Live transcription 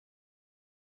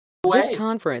away. This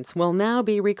conference will now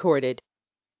be recorded.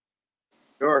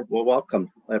 Sure. Well,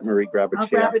 welcome. Let Marie grab a I'll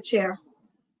chair. grab a chair.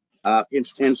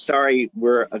 And sorry,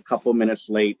 we're a couple minutes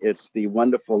late. It's the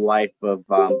wonderful life of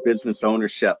business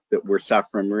ownership that we're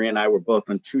suffering. Marie and I were both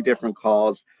on two different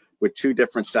calls with two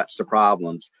different sets of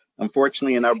problems.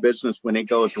 Unfortunately, in our business, when it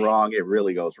goes wrong, it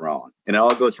really goes wrong. And it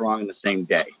all goes wrong in the same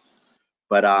day.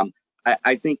 But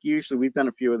I think usually we've done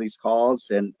a few of these calls,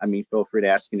 and I mean, feel free to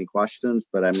ask any questions,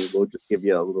 but I mean, we'll just give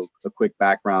you a quick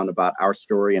background about our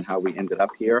story and how we ended up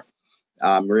here.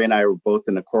 Maria and I were both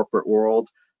in the corporate world.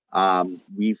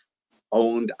 We've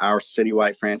owned our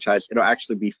citywide franchise. It'll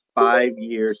actually be 5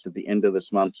 years at the end of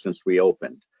this month since we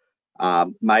opened.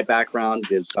 My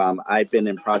background is I've been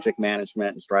in project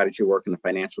management and strategy work in the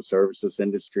financial services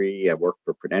industry. I've worked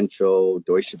for Prudential,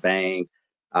 Deutsche Bank,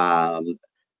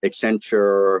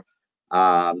 Accenture,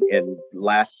 and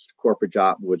last corporate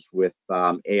job was with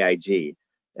AIG.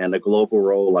 And the global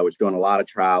role, I was doing a lot of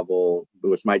travel. It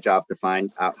was my job to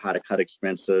find out how to cut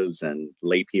expenses and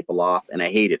lay people off, and I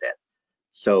hated it.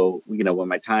 So, you know, when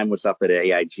my time was up at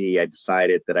AIG, I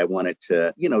decided that I wanted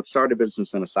to, you know, start a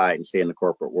business on the side and stay in the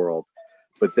corporate world.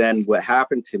 But then what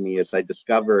happened to me is I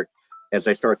discovered, as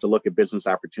I started to look at business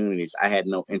opportunities, I had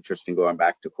no interest in going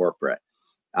back to corporate.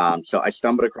 So I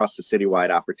stumbled across the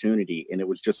citywide opportunity, and it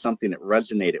was just something that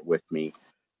resonated with me.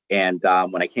 And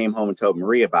when I came home and told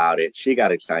Marie about it, she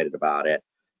got excited about it.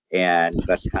 And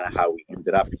that's kind of how we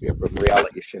ended up here. But Marie, I'll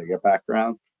let you share your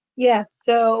background. Yes,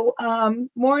 so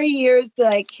more years that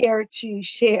I care to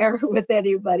share with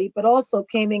anybody, but also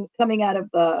coming out of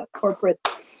the corporate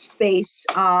space,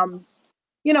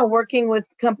 you know, working with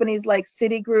companies like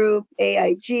Citigroup,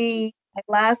 AIG. My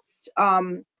last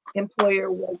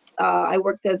employer was, I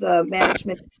worked as a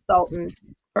management consultant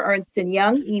for Ernst &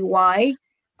 Young, EY,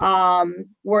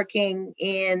 working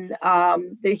in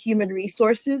the human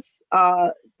resources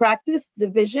practice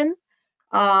division.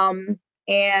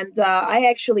 And I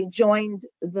actually joined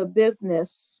the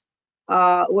business,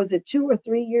 was it 2 or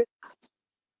 3 years?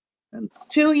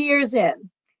 2 years in.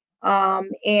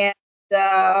 And,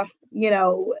 you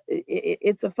know,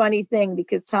 it's a funny thing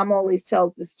because Tom always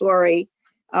tells the story.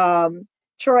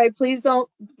 Troy, please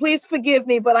forgive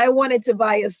me, but I wanted to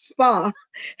buy a spa.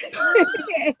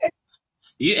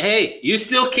 Hey, you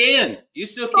still can. You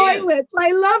still can. Toilets,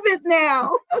 I love it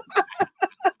now.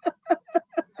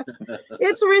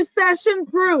 It's recession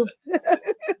proof. Good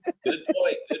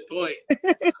point. Good point.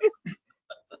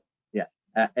 Yeah,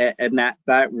 and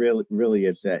that really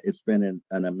is it. It's been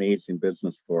an amazing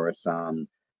business for us.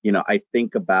 You know, I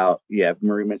think about, yeah,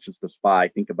 Marie mentions the spa. I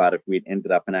think about if we'd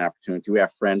ended up in an opportunity. We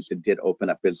have friends that did open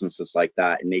up businesses like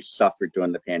that, and they suffered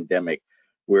during the pandemic.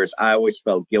 Whereas I always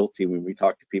felt guilty when we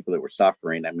talked to people that were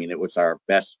suffering. I mean, it was our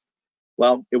best.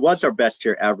 Well, it was our best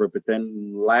year ever, but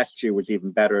then last year was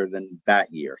even better than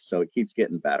that year. So it keeps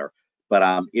getting better.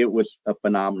 But it was a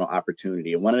phenomenal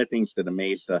opportunity. And one of the things that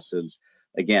amazed us is,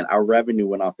 again, our revenue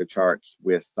went off the charts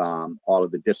with all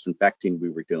of the disinfecting we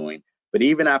were doing. But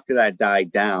even after that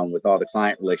died down with all the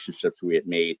client relationships we had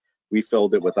made, we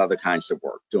filled it with other kinds of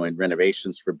work, doing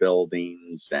renovations for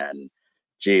buildings. And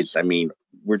geez, I mean,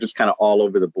 we're just kind of all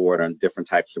over the board on different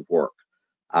types of work.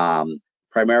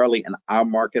 Primarily in our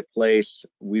marketplace,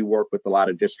 we work with a lot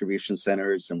of distribution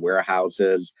centers and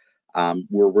warehouses.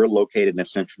 Where we're located in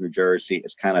central New Jersey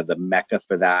is kind of the mecca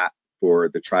for that, for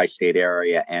the tri-state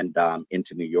area and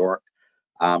into New York.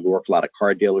 We work a lot of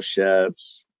car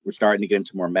dealerships. We're starting to get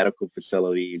into more medical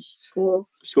facilities.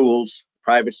 Schools,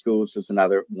 private schools is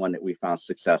another one that we found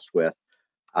success with.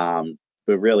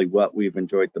 But really what we've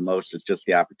enjoyed the most is just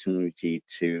the opportunity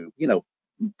to, you know,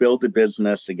 build a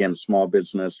business, again, small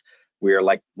business. We are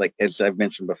like as I've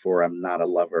mentioned before, I'm not a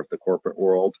lover of the corporate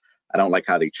world. I don't like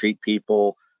how they treat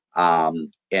people.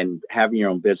 And having your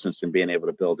own business and being able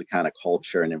to build a kind of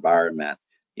culture and environment,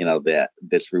 you know,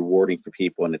 that's rewarding for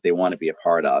people and that they want to be a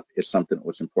part of is something that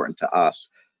was important to us.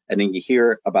 And then you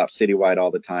hear about Citywide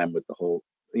all the time with the whole,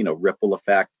 you know, ripple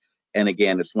effect. And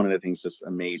again, it's one of the things that's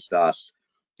amazed us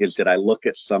is that I look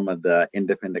at some of the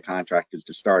independent contractors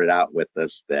that started out with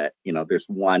us that, you know, there's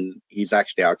one, he's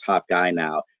actually our top guy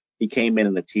now. He came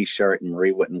in a t-shirt and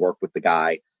Marie wouldn't work with the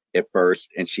guy at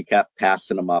first, and she kept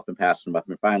passing him up and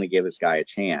finally gave this guy a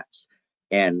chance.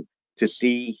 And to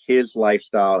see his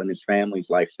lifestyle and his family's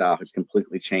lifestyle has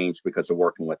completely changed because of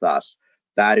working with us.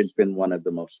 That has been one of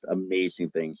the most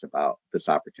amazing things about this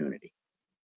opportunity.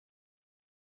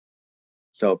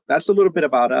 So that's a little bit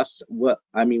about us. What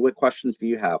questions do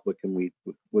you have? What can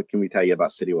we tell you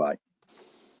about Citywide?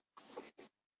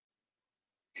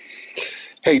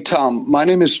 Hey, Tom, my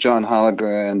name is John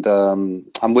Holliger, and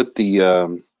I'm with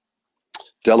the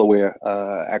Delaware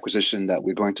acquisition that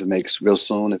we're going to make real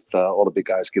soon if all the big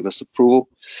guys give us approval.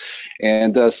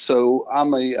 And so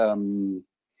I'm a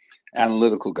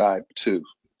analytical guy too.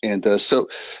 And so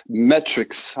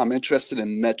metrics, I'm interested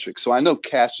in metrics. So I know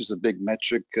cash is a big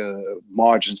metric,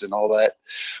 margins and all that.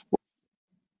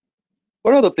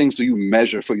 What other things do you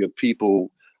measure for your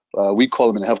people? We call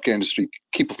them in the healthcare industry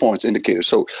key performance indicators.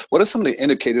 So what are some of the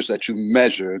indicators that you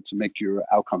measure to make your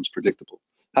outcomes predictable?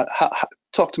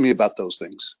 Talk to me about those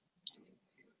things.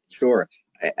 Sure.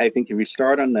 I think if you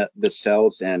start on the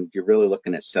sales end, you're really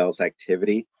looking at sales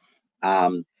activity.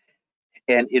 And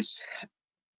it's,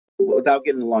 without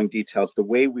getting into long details, the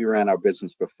way we ran our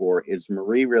business before is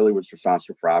Marie really was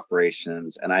responsible for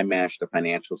operations and I managed the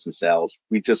financials and sales.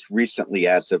 We just recently,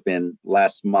 as of in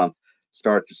last month,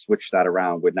 started to switch that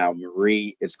around where now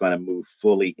Marie is going to move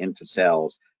fully into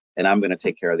sales and I'm going to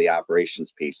take care of the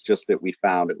operations piece, just that we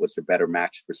found it was a better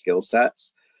match for skill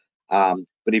sets. But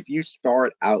if you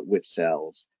start out with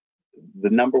sales, the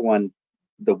number one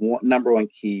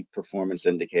key performance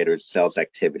indicator is sales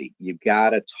activity. You got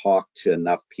to talk to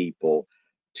enough people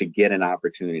to get an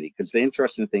opportunity. Because the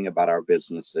interesting thing about our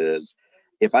business is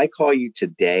if I call you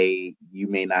today, you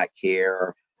may not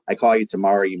care. I call you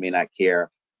tomorrow, you may not care.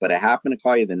 But I happen to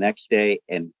call you the next day,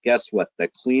 and guess what? The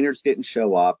cleaners didn't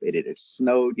show up. It had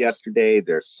snowed yesterday.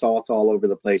 There's salt all over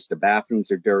the place. The bathrooms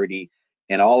are dirty.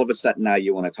 And all of a sudden now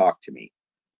you want to talk to me.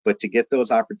 But to get those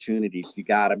opportunities, you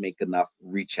got to make enough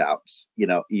reach outs,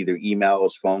 either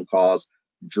emails, phone calls,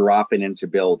 dropping into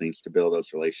buildings to build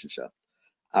those relationships.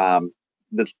 Following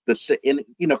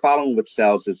with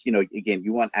sales is, again,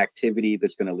 you want activity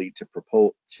that's going to lead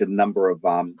to number of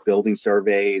building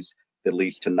surveys that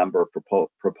leads to number of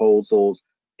proposals,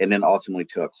 and then ultimately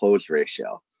to a close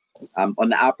ratio. On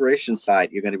the operations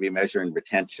side, you're going to be measuring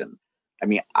retention. I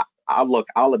mean,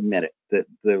 I'll admit it, that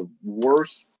the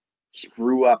worst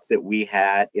screw up that we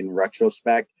had in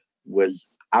retrospect was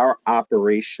our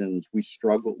operations we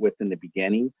struggled with in the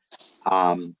beginning.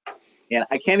 And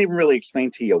I can't even really explain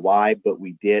to you why, but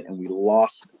we did, and we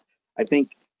lost, I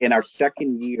think in our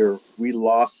second year, we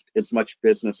lost as much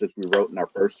business as we wrote in our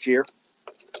first year.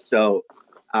 So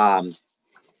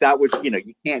that was,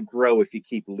 you can't grow if you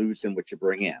keep losing what you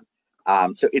bring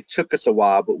in. So it took us a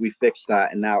while, but we fixed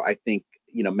that. And now I think,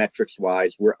 metrics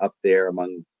wise, we're up there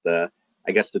among the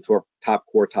top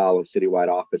quartile of citywide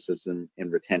offices in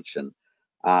retention.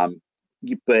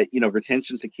 But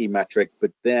retention's a key metric.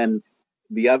 But then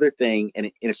the other thing,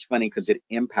 and it's funny because it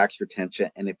impacts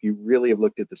retention. And if you really have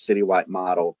looked at the citywide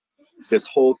model, this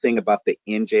whole thing about the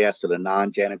NJS or the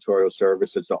non-janitorial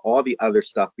services or all the other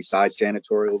stuff besides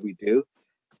janitorial we do,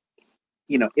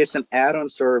 it's an add-on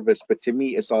service, but to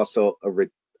me, it's also a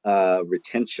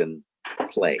retention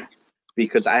play.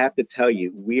 Because I have to tell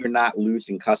you, we are not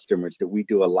losing customers that we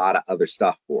do a lot of other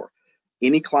stuff for.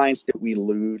 Any clients that we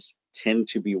lose tend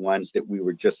to be ones that we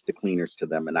were just the cleaners to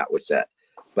them, and that was it.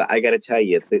 But I got to tell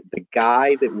you, the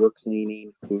guy that we're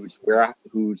cleaning, whose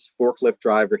forklift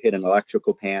driver hit an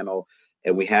electrical panel,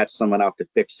 and we had someone out to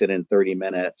fix it in 30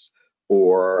 minutes,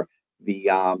 or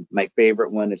my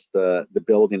favorite one is the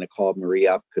building that called Marie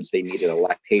up because they needed a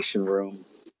lactation room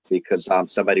because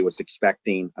somebody was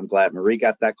expecting. I'm glad Marie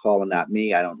got that call and not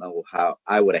me. I don't know how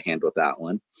I would have handled that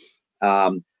one.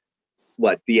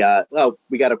 We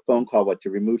got a phone call to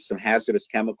remove some hazardous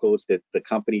chemicals that the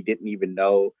company didn't even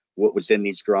know what was in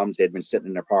these drums. They'd been sitting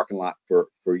in their parking lot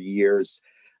for years.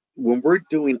 When we're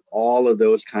doing all of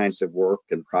those kinds of work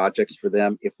and projects for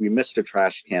them, if we missed a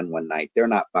trash can one night, they're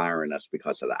not firing us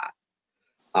because of that.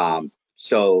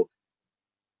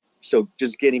 So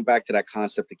just getting back to that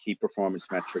concept of key performance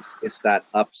metrics, it's that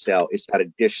upsell, it's that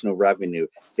additional revenue.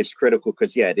 It's critical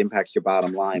because, it impacts your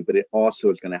bottom line, but it also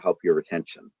is going to help your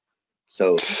retention.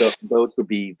 So those would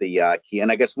be the key.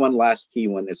 And I guess one last key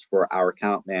one is for our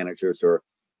account managers or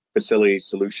facility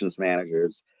solutions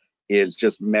managers is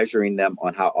just measuring them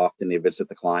on how often they visit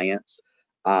the clients.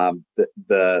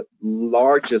 The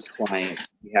largest client,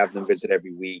 we have them visit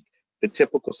every week. The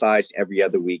typical size every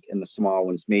other week, and the small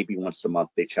ones maybe once a month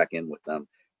they check in with them.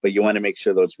 But you want to make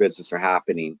sure those visits are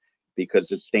happening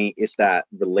because it's that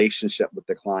relationship with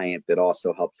the client that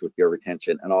also helps with your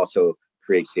retention and also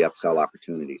creates the upsell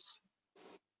opportunities.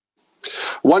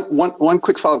 One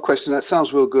quick follow-up question. That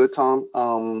sounds real good, Tom.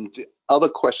 The other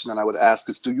question that I would ask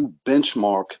is, do you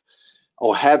benchmark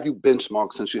or have you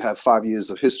benchmarked, since you have 5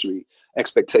 years of history,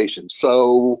 expectations?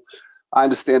 So I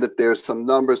understand that there's some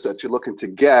numbers that you're looking to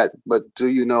get, but do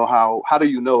you know how do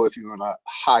you know if you're on a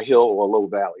high hill or a low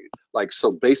valley? Like,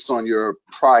 so based on your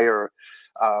prior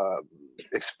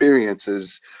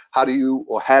experiences, how do you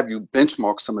or have you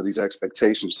benchmarked some of these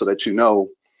expectations so that you know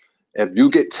If you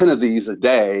get 10 of these a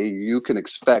day, you can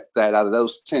expect that out of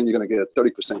those 10, you're going to get a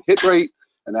 30% hit rate,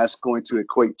 and that's going to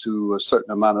equate to a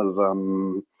certain amount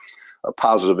of a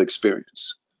positive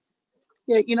experience.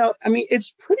 Yeah, I mean,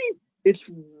 it's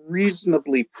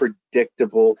reasonably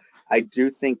predictable. I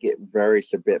do think it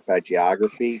varies a bit by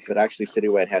geography, but actually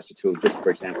Citywide has a tool, just for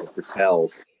example, for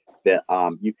sales, that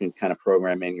you can kind of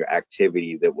program in your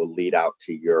activity that will lead out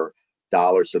to your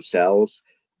dollars of sales.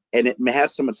 And it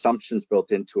has some assumptions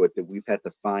built into it that we've had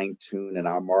to fine tune in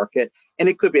our market. And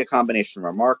it could be a combination of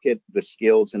our market, the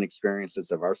skills and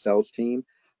experiences of our sales team,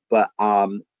 but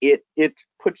it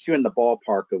puts you in the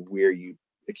ballpark of where you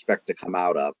expect to come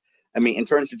out of. I mean, in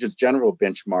terms of just general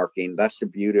benchmarking, that's the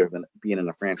beauty of being in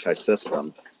a franchise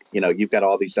system. You've got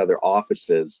all these other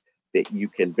offices that you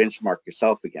can benchmark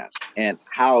yourself against. And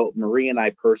how Marie and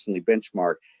I personally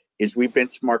benchmark is we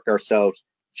benchmark ourselves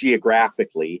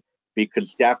geographically,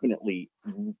 because definitely,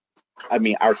 I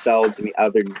mean, ourselves and the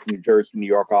other New Jersey, New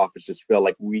York offices feel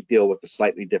like we deal with a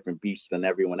slightly different beast than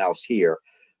everyone else here.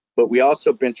 But we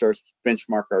also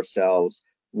benchmark ourselves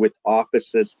with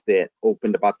offices that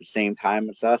opened about the same time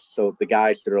as us. So the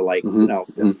guys that are like,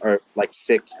 are like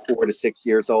 4 to 6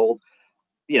 years old,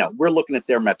 we're looking at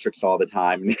their metrics all the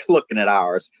time and looking at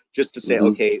ours just to say,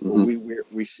 okay,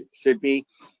 we should be.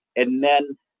 And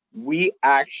then we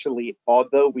actually,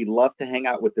 although we love to hang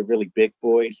out with the really big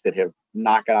boys that have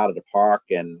knocked it out of the park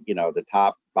and, the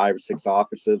top 5 or 6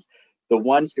 offices, the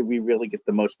ones that we really get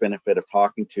the most benefit of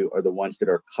talking to are the ones that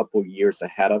are a couple years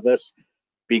ahead of us,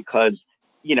 because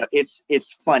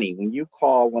it's funny when you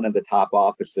call one of the top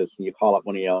offices and you call up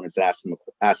one of the owners, ask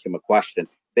them a question,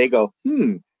 they go,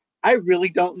 I really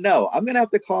don't know. I'm going to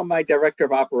have to call my director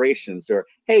of operations, or,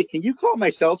 hey, can you call my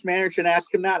sales manager and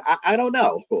ask him that? I don't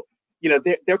know.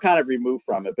 They're kind of removed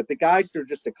from it. But the guys that are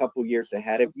just a couple years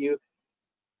ahead of you,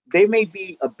 they may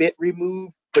be a bit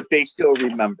removed, but they still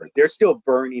remember. They're still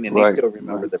burning, and they still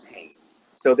remember the pain.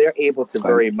 So they're able to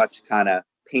very much kind of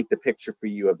paint the picture for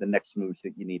you of the next moves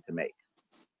that you need to make.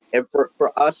 And for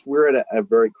us, we're at a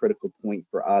very critical point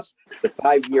for us. The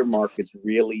 5-year mark is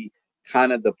really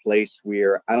kind of the place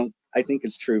where I think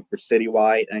it's true for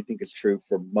Citywide, and I think it's true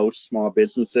for most small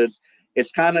businesses.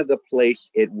 It's kind of the place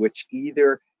at which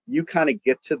either you kind of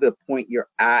get to the point you're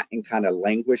at and kind of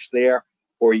languish there,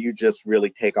 or you just really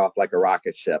take off like a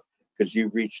rocket ship, because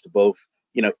you've reached both,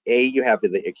 A, you have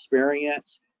the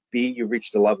experience, B, you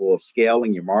reached a level of scale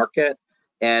in your market,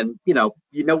 and you know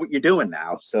what you're doing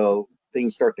now. So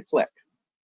things start to click.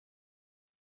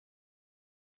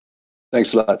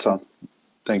 Thanks a lot, Tom.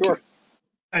 Thank you.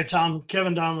 Hi, Tom.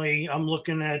 Kevin Donnelly. I'm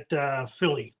looking at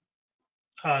Philly,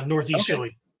 Northeast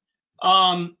Philly.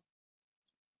 Yeah,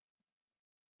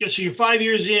 so you're 5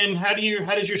 years in. How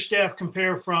does your staff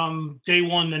compare from day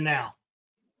one to now?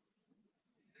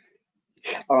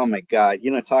 Oh my God,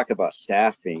 talk about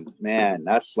staffing, man.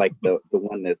 That's like the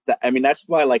one that I mean, that's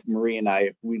why, like, Marie and I,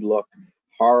 if we look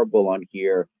horrible on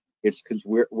here, it's because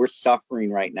we're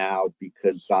suffering right now,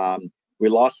 because we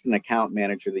lost an account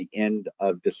manager the end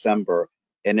of December,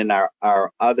 and then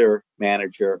our other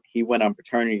manager, he went on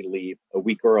paternity leave a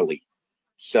week early.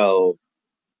 So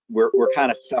we're kind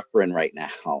of suffering right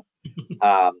now.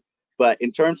 But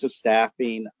in terms of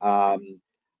staffing,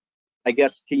 I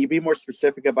guess, can you be more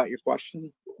specific about your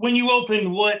question? When you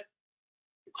opened, what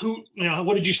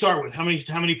did you start with? How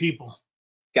many people?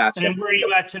 Gotcha. And where are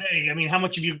you at today? I mean, how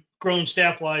much have you grown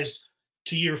staff-wise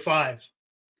to year 5?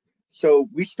 So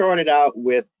we started out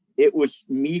with, it was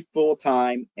me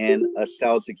full-time and a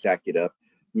sales executive.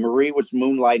 Marie was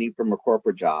moonlighting from a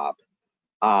corporate job,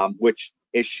 which,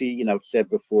 as she, said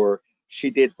before,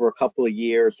 she did for a couple of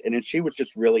years, and then she was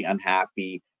just really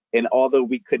unhappy. And although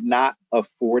we could not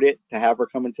afford it to have her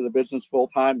come into the business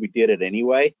full-time, we did it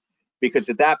anyway, because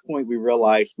at that point we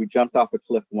realized we jumped off a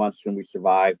cliff once and we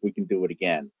survived, we can do it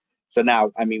again. So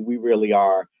now, I mean, we really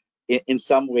are in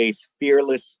some ways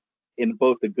fearless in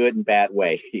both a good and bad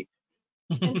way.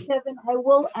 And Kevin, I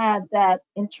will add that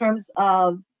in terms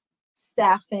of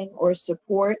staffing or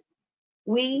support,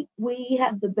 we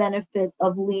had the benefit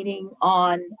of leaning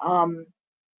on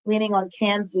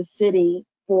Kansas City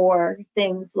for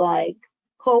things like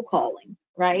cold calling,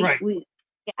 right? Right.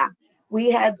 We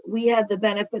had the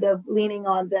benefit of leaning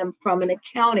on them from an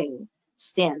accounting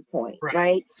standpoint,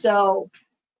 right? So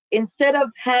instead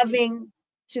of having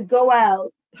to go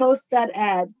out, post that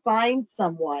ad, find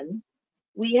someone,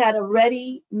 we had a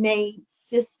ready-made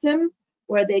system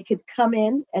where they could come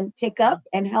in and pick up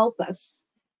and help us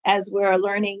as we're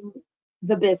learning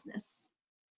the business.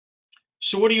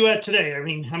 So what are you at today? I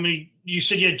mean, how many? You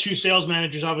said you had 2 sales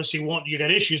managers. Obviously, you got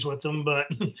issues with them, but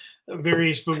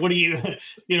various. But what do you?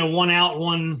 One out,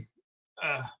 one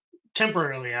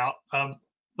temporarily out.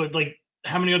 But like,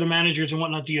 how many other managers and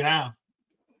whatnot do you have?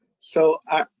 So,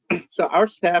 so our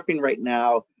staffing right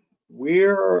now,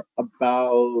 we're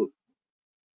about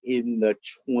in the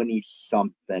 20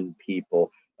 something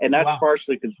people. And that's Wow.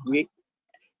 partially because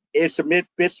it's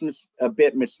a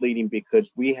bit misleading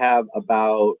because we have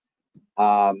about,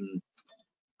 um,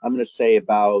 I'm going to say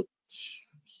about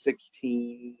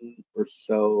 16 or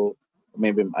so,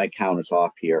 maybe my count is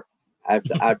off here. I have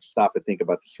to stop and think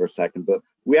about this for a second, but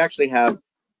we actually have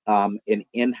an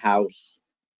in-house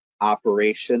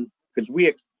operation because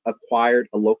we acquired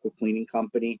a local cleaning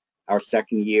company our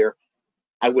second year.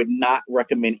 I would not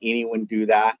recommend anyone do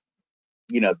that,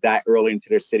 that early into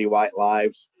their citywide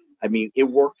lives. I mean, it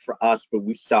worked for us, but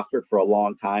we suffered for a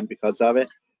long time because of it.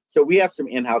 So we have some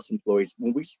in-house employees.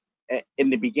 In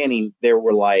the beginning, there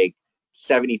were like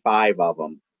 75 of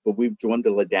them, but we've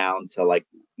dwindled it down to like,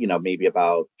 maybe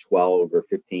about 12 or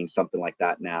 15, something like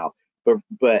that now.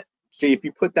 But see, if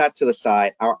you put that to the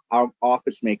side, our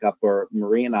office makeup are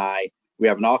Marie and I. We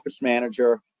have an office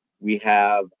manager. We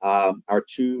have our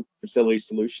two facility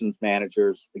solutions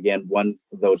managers. Again, one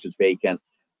of those is vacant.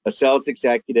 A sales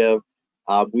executive.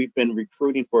 We've been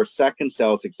recruiting for a second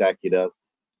sales executive.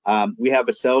 We have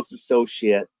a sales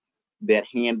associate that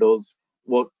handles,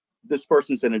 well, this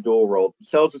person's in a dual role.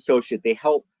 Sales associate, they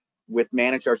help with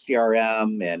manage our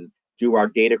CRM and do our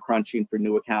data crunching for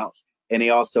new accounts. And they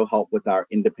also help with our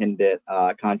independent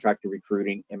contractor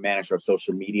recruiting and manage our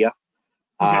social media.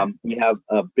 Okay. We have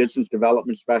a business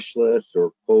development specialist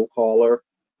or cold caller.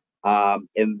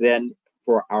 And then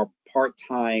for our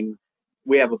part-time,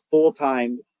 we have a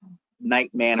full-time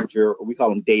night manager, or we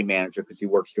call him day manager because he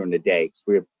works during the day. So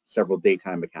we have several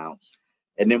daytime accounts.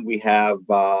 And then we have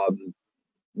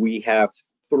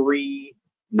 3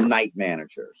 night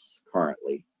managers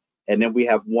currently. And then we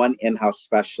have 1 in-house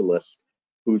specialist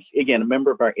who's, again, a member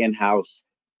of our in-house.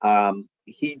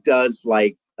 He does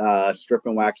like strip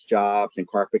and wax jobs and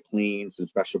carpet cleans and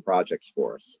special projects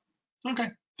for us. Okay.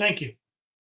 Thank you.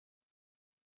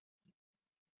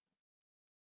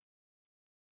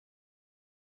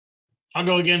 I'll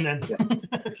go again then. Yeah.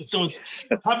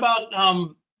 How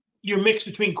about your mix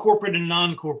between corporate and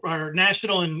non-corporate, or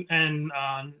national and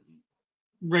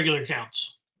regular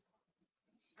accounts?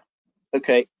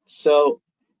 Okay, so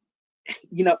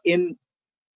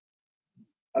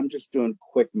I'm just doing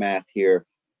quick math here.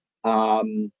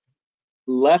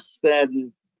 Less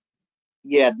than,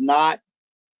 not,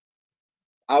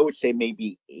 I would say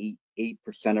maybe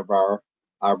 8% of our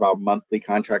monthly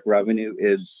contract revenue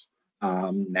is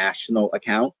national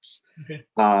accounts. Okay.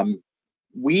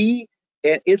 We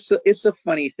it's a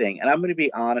funny thing, and I'm going to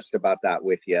be honest about that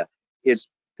with you. Is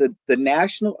the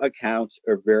national accounts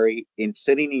are very in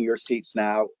sitting in your seats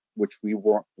now, which we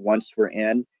once were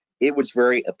in. It was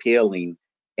very appealing,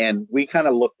 and we kind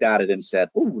of looked at it and said,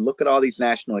 "Oh, look at all these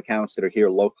national accounts that are here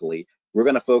locally. We're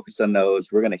going to focus on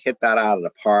those. We're going to hit that out of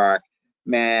the park."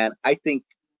 Man, I think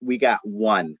we got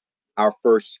one our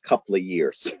first couple of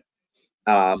years.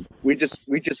 We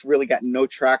just really got no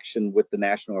traction with the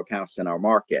national accounts in our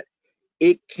market.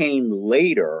 It came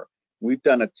later. We've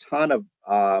done a ton of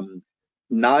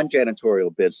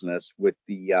non-janitorial business with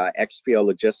the XPO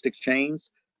logistics chains.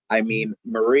 I mean,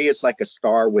 Marie is like a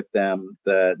star with them.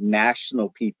 The national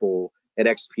people at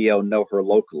XPO know her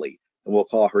locally, and we'll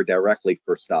call her directly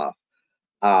for stuff.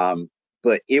 Um,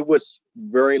 but it was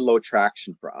very low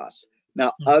traction for us.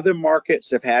 Now, other markets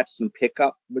have had some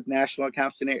pickup with national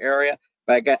accounts in their area,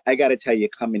 but I got to tell you,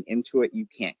 coming into it, you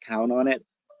can't count on it.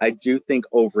 I do think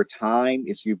over time,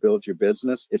 as you build your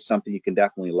business, it's something you can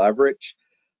definitely leverage.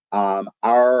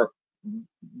 Our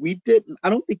we didn't. I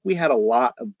don't think we had a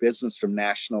lot of business from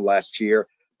national last year,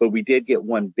 but we did get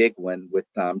one big one with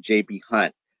JB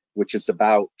Hunt, which is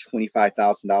about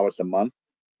 $25,000 a month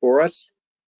for us.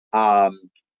 Um,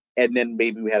 and then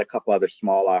maybe we had a couple other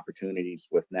small opportunities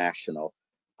with national.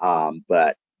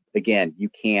 But again, you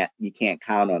can't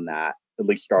count on that, at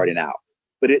least starting out.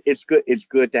 But it's good. It's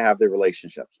good to have the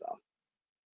relationships though.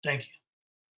 Thank you.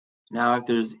 Now,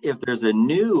 if there's a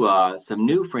new some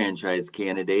new franchise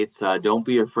candidates, don't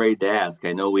be afraid to ask.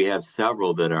 I know we have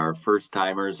several that are first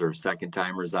timers or second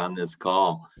timers on this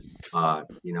call. Tom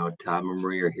and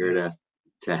Marie are here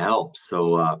to help.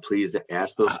 So please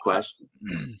ask those questions.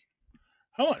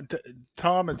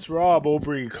 Tom, it's Rob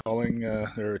Obrey calling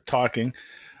or talking.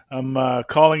 I'm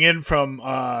calling in from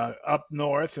up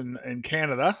north in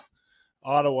Canada,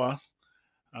 Ottawa.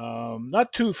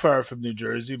 Not too far from New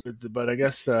Jersey, but I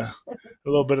guess a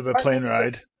little bit of a plane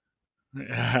ride.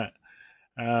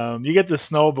 You get the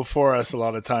snow before us a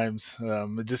lot of times.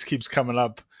 It just keeps coming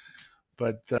up.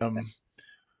 But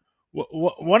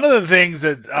One of the things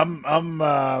that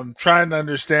I'm trying to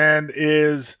understand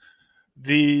is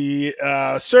the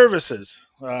services,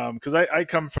 because I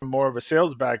come from more of a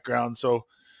sales background, so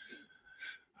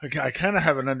I kind of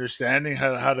have an understanding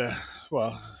how to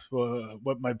well,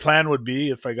 what my plan would be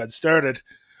if I got started.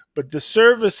 But the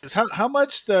services, how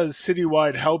much does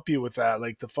Citywide help you with that?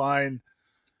 Like to find,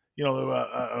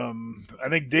 I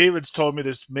think David's told me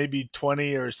there's maybe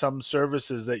 20 or some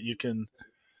services that you can,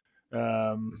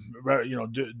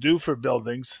 do for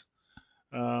buildings.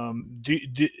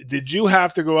 Did you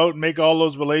have to go out and make all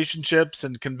those relationships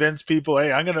and convince people,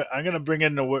 hey, I'm gonna bring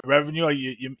in the revenue.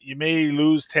 You may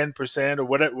lose 10% or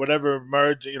whatever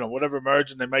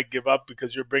margin they might give up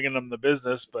because you're bringing them the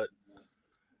business. But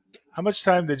how much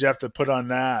time did you have to put on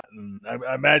that? And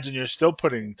I imagine you're still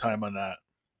putting time on that.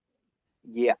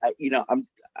 Yeah,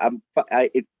 I'm,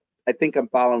 I think I'm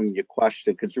following your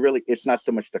question because really it's not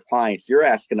so much the clients. You're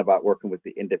asking about working with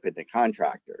the independent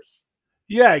contractors.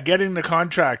 Yeah, getting the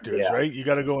contractors, Yeah, right? You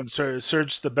got to go and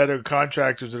search the better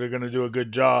contractors that are going to do a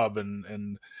good job,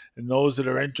 and those that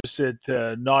are interested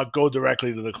to not go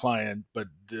directly to the client, but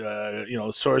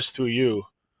source through you.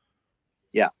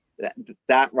 yeah.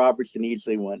 That Robertson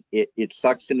easily one. It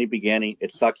sucks in the beginning,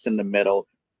 it sucks in the middle,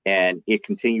 and it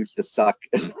continues to suck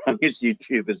as long as you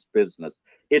do this business.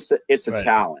 It's a Right.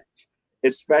 challenge,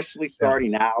 especially Yeah.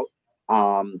 starting out.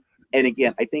 And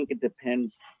again, I think it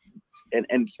depends, and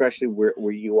especially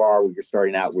where you are, where you're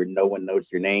starting out, where no one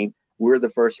knows your name. We're the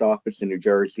first office in New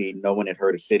Jersey. No one had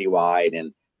heard of Citywide,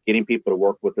 and getting people to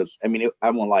work with us. I mean, I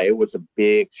won't lie, it was a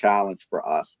big challenge for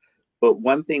us. But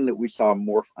one thing that we saw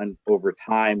morph over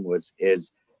time was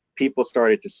is people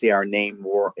started to see our name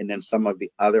more, and then some of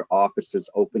the other offices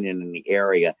opening in the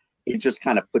area. It just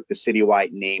kind of put the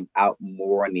Citywide name out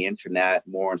more on the internet,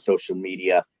 more on social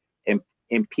media,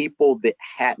 and people that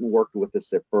hadn't worked with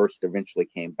us at first eventually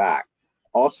came back.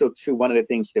 Also, too, one of the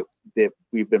things that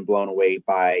we've been blown away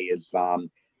by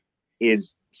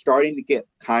is starting to get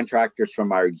contractors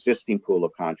from our existing pool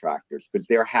of contractors because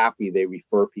they're happy they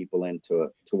refer people in to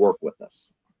work with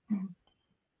us.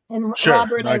 And Sure.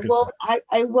 Robert, No, I can see.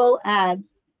 I will add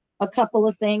a couple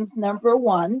of things. Number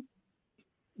one,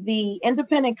 the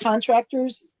independent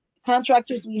contractors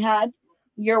we had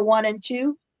year 1 and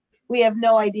 2, we have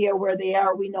no idea where they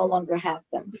are. We no longer have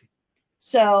them.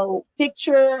 So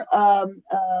picture an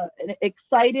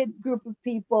excited group of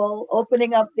people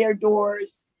opening up their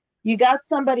doors. You got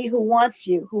somebody who wants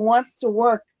you, who wants to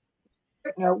work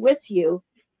partner with you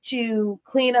to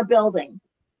clean a building.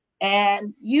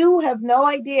 And you have no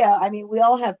idea. I mean, we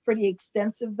all have pretty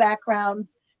extensive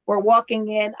backgrounds. We're walking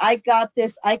in, I got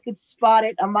this, I could spot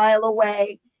it a mile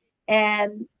away.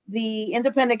 And the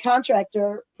independent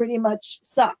contractor pretty much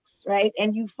sucks, right?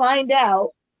 And you find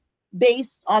out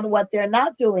based on what they're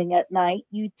not doing at night,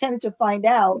 you tend to find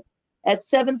out at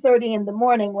 7:30 in the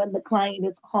morning when the client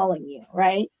is calling you,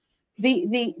 right?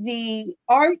 The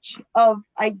art of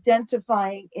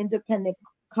identifying independent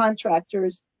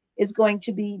contractors is going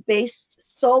to be based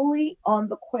solely on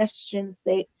the questions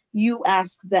they you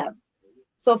ask them.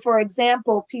 So, for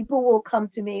example, people will come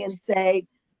to me and say,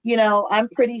 I'm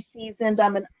pretty seasoned.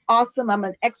 I'm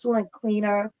an excellent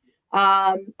cleaner.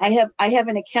 I have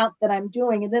an account that I'm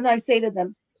doing. And then I say to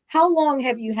them, how long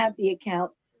have you had the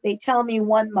account? They tell me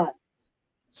 1 month.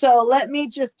 So let me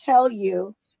just tell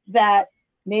you that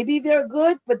maybe they're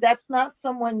good, but that's not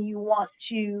someone you want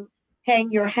to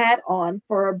hang your hat on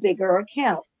for a bigger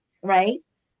account, right?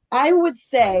 I would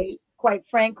say, quite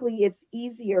frankly, it's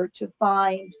easier to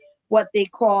find what they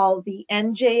call the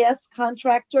NJS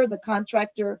contractor, the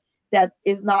contractor that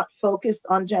is not focused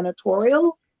on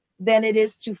janitorial, than it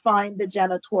is to find the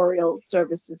janitorial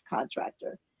services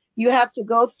contractor. You have to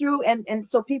go through, and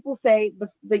so people say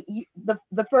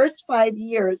the first 5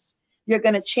 years you're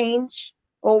going to change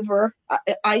over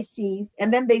ICs,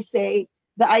 and then they say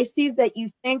the ICs that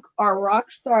you think are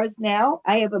rock stars now,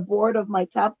 I have a board of my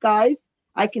top guys.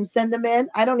 I can send them in.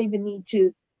 I don't even need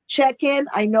to check in.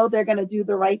 I know they're going to do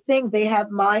the right thing. They have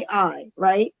my eye,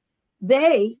 right?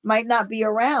 They might not be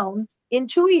around in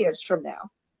 2 years from now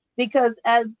because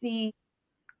as the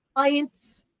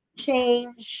clients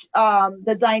change,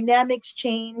 the dynamics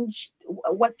change,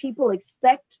 what people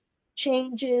expect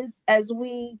changes as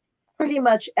we pretty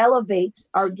much elevate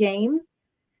our game.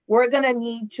 We're going to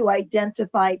need to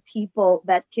identify people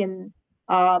that can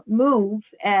move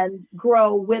and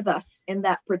grow with us in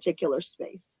that particular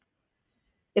space,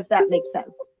 if that makes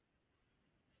sense.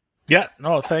 Yeah.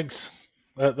 No, thanks.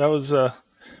 That was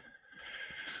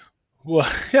well,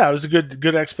 yeah, it was a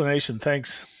good explanation.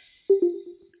 Thanks.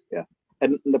 Yeah.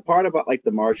 And the part about like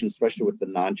the margin, especially with the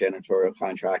non-janitorial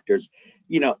contractors,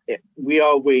 we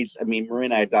always, I mean, Marie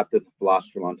and I adopted the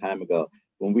philosophy a long time ago.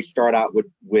 When we start out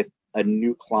with a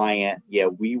new client, yeah,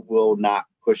 we will not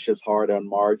push as hard on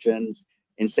margins.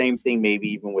 And same thing, maybe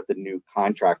even with a new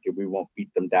contractor, we won't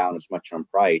beat them down as much on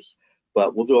price,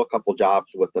 but we'll do a couple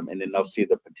jobs with them, and then they'll see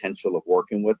the potential of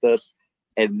working with us,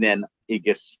 and then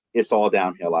it's all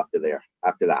downhill after there.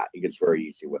 After that, it gets very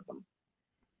easy with them.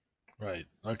 Right.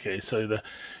 Okay. So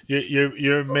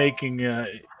you're making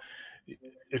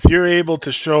if you're able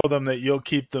to show them that you'll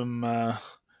keep them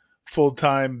full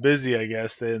time busy, I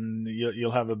guess, then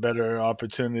you'll have a better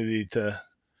opportunity to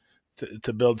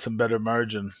build some better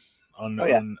margin on Oh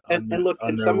yeah, and look, on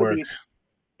and their some of work. these,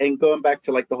 and going back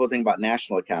to like the whole thing about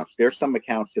national accounts, there's some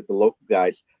accounts that the local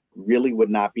guys really would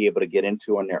not be able to get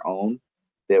into on their own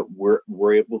that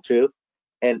we're able to,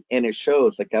 and it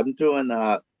shows. Like I'm doing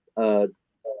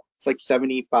it's like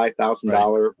Right.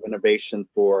 $75,000 renovation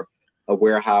for a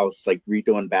warehouse, like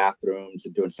redoing bathrooms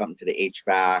and doing something to the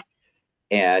HVAC.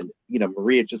 And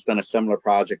Maria just done a similar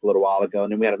project a little while ago,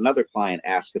 and then we had another client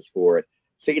ask us for it.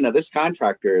 So this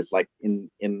contractor is like in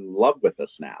love with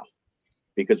us now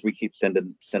because we keep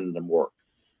sending them work.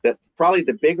 That probably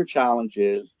the bigger challenge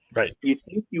is Right. you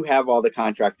think you have all the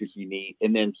contractors you need,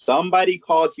 and then somebody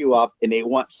calls you up and they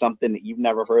want something that you've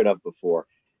never heard of before.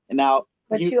 And now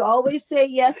But you always say,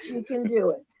 yes, you can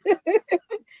do it.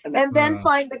 And then Uh,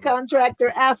 find the contractor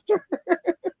after.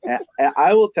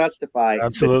 I will testify the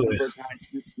absolutely. number of times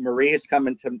Marie has come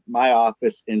into my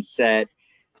office and said,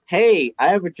 "Hey, I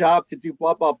have a job to do,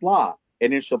 blah blah blah,"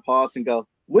 and then she'll pause and go,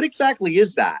 "What exactly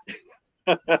is that?"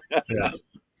 Yeah.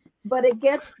 But it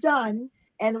gets done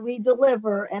and we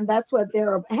deliver. And that's what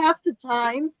they're half the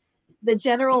times the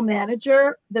general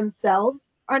manager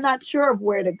themselves are not sure of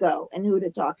where to go and who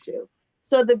to talk to.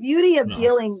 So the beauty of No.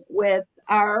 dealing with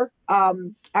our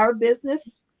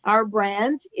business, our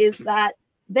brand, is that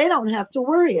they don't have to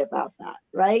worry about that,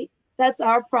 right? That's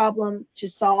our problem to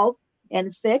solve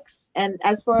and fix. And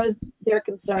as far as they're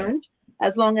concerned,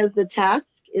 as long as the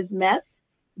task is met,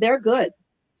 they're good.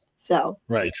 So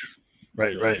Right.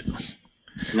 Right. Right.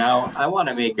 Now, I want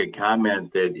to make a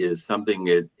comment that is something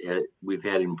that we've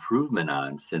had improvement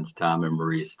on since Tom and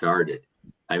Marie started.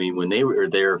 I mean, when they were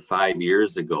there 5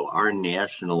 years ago, our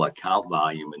national account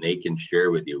volume, and they can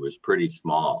share with you, was pretty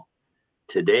small.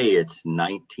 Today, it's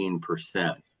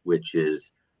 19%, which is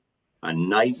a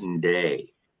night and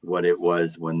day what it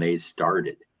was when they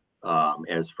started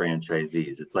as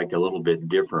franchisees. It's like a little bit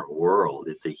different world.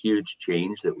 It's a huge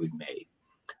change that we've made.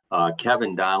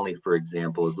 Kevin Donnelly, for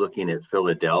example, is looking at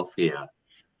Philadelphia,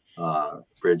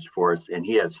 Bridgeforth, and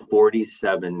he has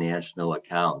 47 national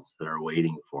accounts that are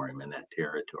waiting for him in that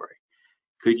territory.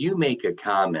 Could you make a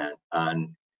comment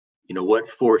on, what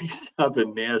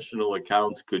 47 national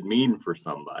accounts could mean for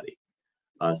somebody?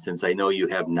 Since I know you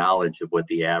have knowledge of what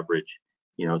the average,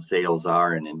 sales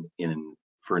are in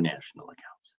for national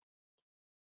accounts.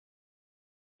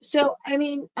 So, I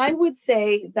mean, I would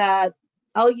say that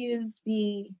I'll use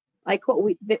like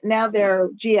what now they're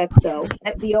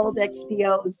GXO, the old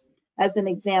XPOs as an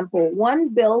example.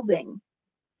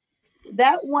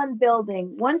 That one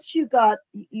building, once you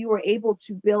were able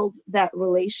to build that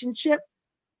relationship,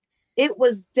 it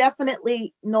was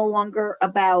definitely no longer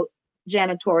about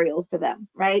janitorial for them,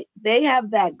 right? They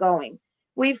have that going.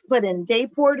 We've put in day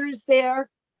porters there.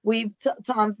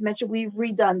 Tom's mentioned, we've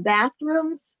redone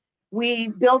bathrooms. We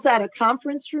built out a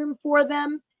conference room for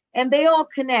them, and they all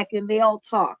connect and they all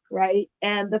talk, right?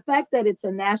 And the fact that it's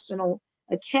a national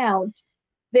account,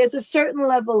 there's a certain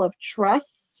level of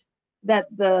trust that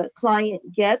the client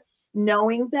gets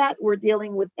knowing that we're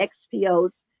dealing with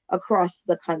XPOs across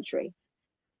the country.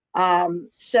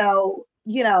 So,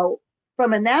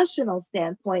 from a national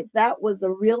standpoint, that was a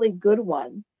really good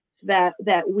one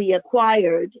that we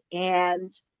acquired.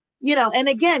 And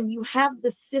again, you have the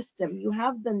system, you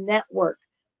have the network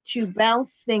to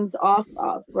bounce things off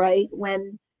of, right?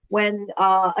 When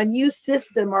a new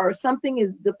system or something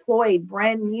is deployed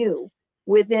brand new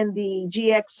within the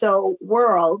GXO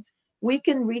world, we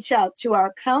can reach out to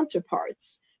our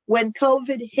counterparts. When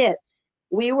COVID hit,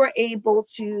 we were able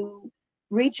to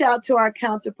reach out to our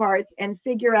counterparts and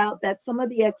figure out that some of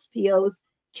the XPOs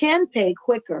can pay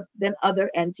quicker than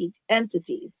other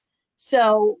entities.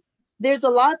 So there's a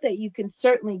lot that you can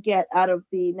certainly get out of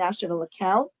the national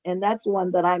account, and that's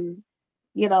one that I'm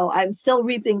still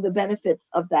reaping the benefits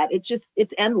of that.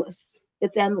 It's endless.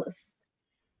 It's endless.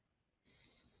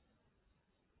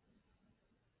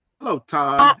 Hello,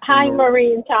 Todd and Hi, Marie.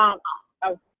 Marie and Tom.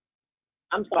 Oh,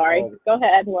 I'm sorry. Oh, Go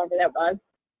ahead, whoever that was.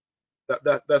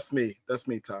 that's me. That's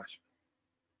me, Tosh.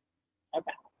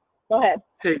 Okay, go ahead.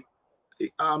 Hey,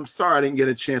 I'm sorry I didn't get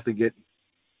a chance to get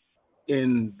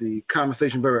in the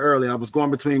conversation very early. I was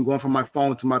going from my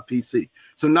phone to my PC.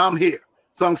 So now I'm here.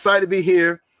 So I'm excited to be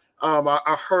here.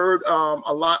 I heard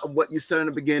a lot of what you said in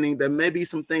the beginning. There may be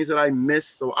some things that I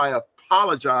missed, so I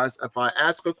apologize if I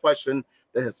ask a question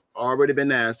that has already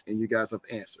been asked and you guys have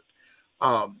answered.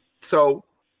 So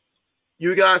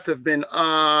you guys have been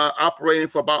operating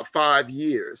for about 5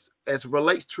 years. As it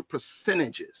relates to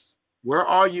percentages, where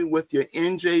are you with your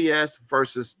NJS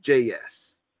versus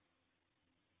JS?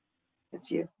 It's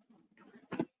you.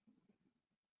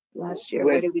 Last year,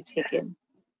 what did we take in?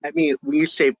 I mean, when you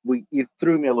say, you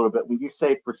threw me a little bit. When you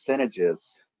say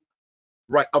percentages,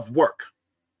 Right, of work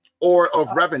or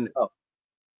of revenue?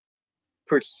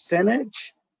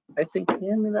 Percentage, I think.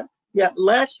 Yeah,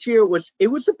 last year it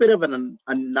was a bit of an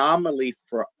anomaly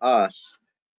for us.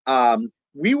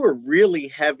 We were really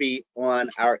heavy on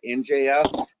our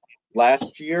NJS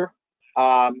last year.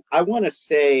 I want to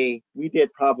say we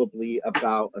did probably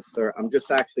about a third. I'm just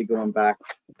actually going back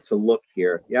to look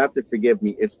here. You have to forgive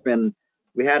me.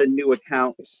 We had a new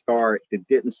account start. It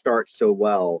didn't start so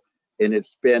well. And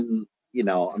it's been,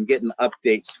 I'm getting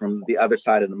updates from the other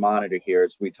side of the monitor here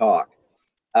as we talk.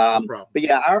 No problem. But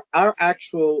yeah, our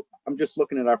actual, I'm just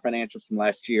looking at our financials from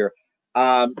last year.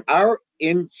 Our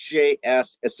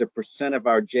NJS as a percent of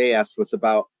our JS was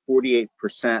about 48%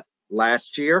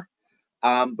 last year.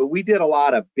 But we did a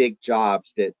lot of big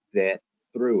jobs that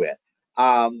threw it.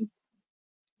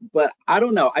 But I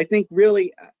don't know. I think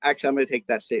really, actually, I'm going to take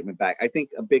that statement back. I think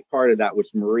a big part of that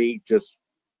was Marie just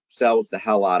sells the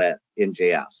hell out of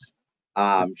NJS.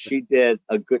 She did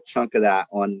a good chunk of that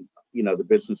on, the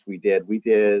business we did. We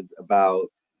did about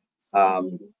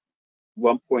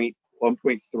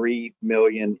 1.3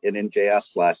 million in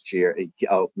NJS last year.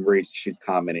 Marie, she's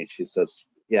commenting. She says,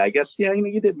 "Yeah, I guess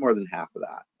you did more than half of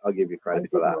that. I'll give you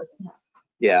credit for that."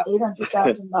 Yeah,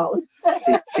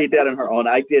 $800,000. she did on her own.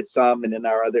 I did some, and then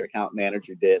our other account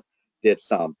manager did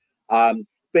some.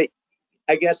 But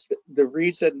I guess the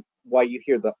reason why you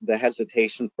hear the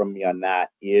hesitation from me on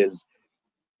that is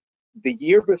the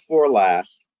year before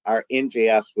last, our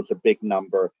NJS was a big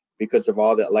number because of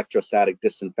all the electrostatic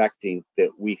disinfecting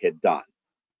that we had done.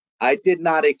 I did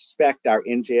not expect our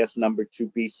NJS number to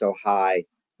be so high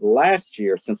last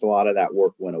year since a lot of that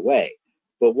work went away.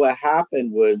 But what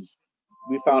happened was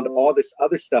we found all this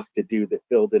other stuff to do that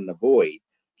filled in the void.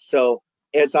 So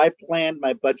as I planned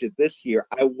my budget this year,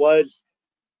 I was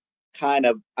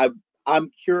I'm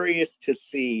curious to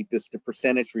see, does the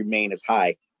percentage remain as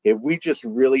high? If we just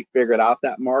really figured out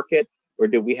that market, or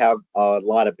do we have a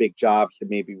lot of big jobs that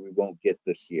maybe we won't get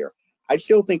this year? I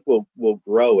still think we'll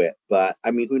grow it, but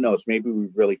I mean, who knows? Maybe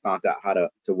we've really found out how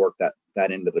to work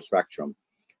that into the spectrum.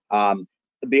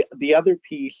 The other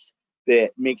piece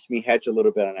that makes me hedge a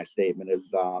little bit on that statement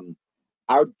is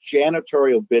our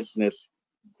janitorial business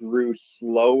grew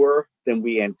slower than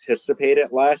we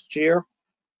anticipated last year.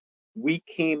 We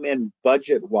came in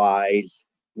budget-wise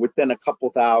within a couple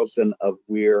thousand of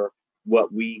what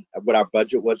our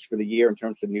budget was for the year in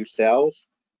terms of new sales,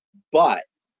 but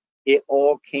it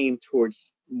all came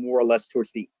more or less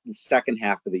towards the second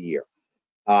half of the year.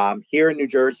 Here in New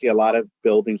Jersey, a lot of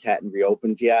buildings hadn't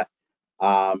reopened yet.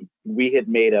 We had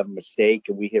made a mistake,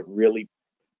 and we had really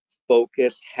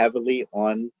focused heavily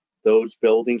on those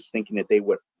buildings, thinking that they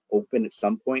would open at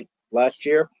some point last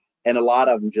year, and a lot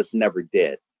of them just never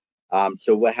did.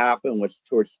 So what happened was,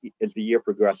 as the year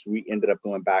progressed, we ended up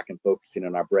going back and focusing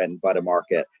on our bread and butter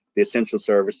market, the essential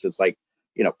services like,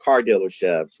 car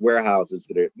dealerships, warehouses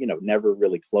that are, never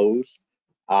really closed.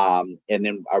 And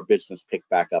then our business picked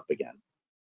back up again.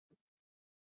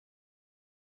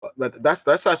 But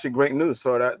that's actually great news.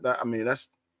 So that I mean, that's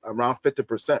around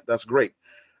 50%. That's great.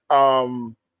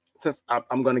 Since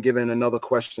I'm going to give in another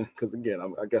question, because again,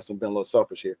 I guess I'm being a little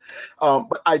selfish here.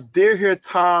 But I did hear,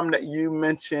 Tom, that you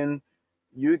mentioned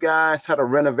you guys had a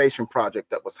renovation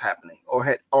project that was happening or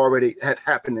had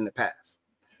happened in the past.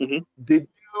 Mm-hmm. Did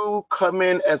you come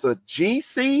in as a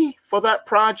GC for that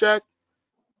project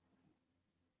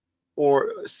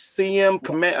or CM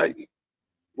command?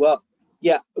 Well,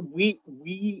 yeah, we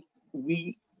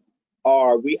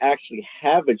actually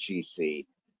have a GC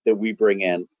that we bring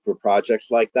in for projects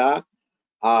like that.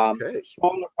 Okay.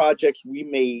 Smaller projects, we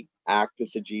may act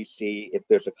as a GC if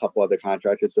there's a couple other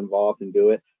contractors involved and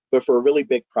do it. But for a really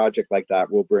big project like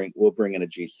that, we'll bring in a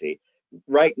GC.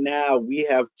 Right now, we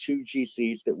have 2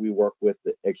 GCs that we work with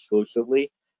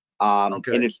exclusively.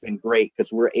 Okay. And it's been great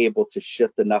because we're able to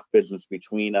shift enough business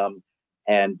between them.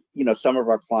 And, some of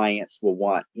our clients will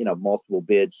want, multiple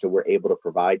bids, so we're able to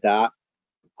provide that.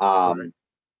 Right.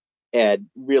 And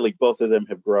really, both of them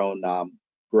have grown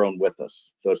with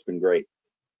us. So it's been great.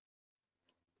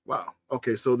 Wow.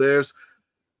 Okay, so there's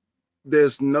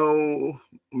no,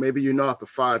 maybe you know after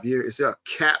 5 years, is there a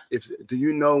cap? Do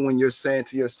you know when you're saying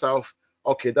to yourself,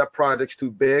 okay, that project's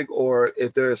too big, or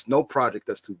if there's no project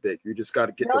that's too big, you just got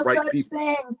to get the No right such people?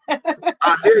 thing.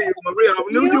 I hear you, Maria. I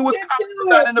knew you You was can coming with do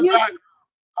that it. in the back.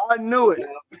 I knew it.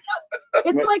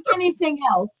 It's like anything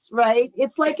else, right?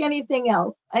 It's like anything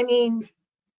else. I mean,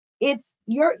 it's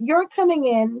you're coming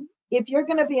in, if you're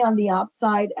going to be on the ops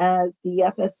side as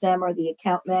the FSM or the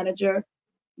account manager,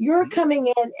 you're coming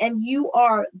in and you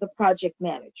are the project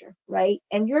manager, right?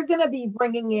 And you're going to be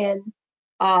bringing in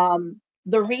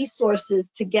the resources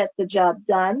to get the job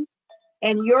done.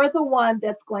 And you're the one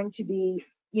that's going to be,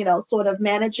 sort of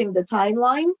managing the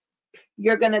timeline.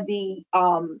 You're going to be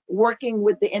working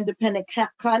with the independent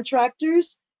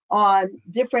contractors on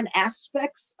different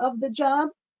aspects of the job.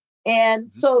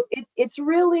 And so it's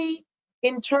really,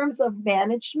 in terms of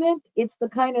management, it's the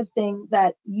kind of thing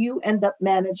that you end up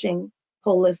managing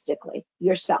holistically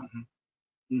yourself,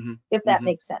 Mm-hmm. if that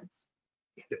makes sense.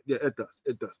 Yeah, it does.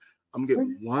 It does. I'm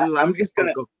getting one I'm last. just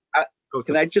gonna. Go. Go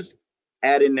Can to. I just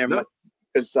add in there, No.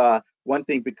 because one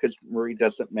thing, because Marie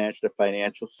doesn't manage the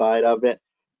financial side of it,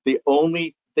 the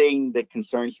only thing that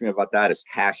concerns me about that is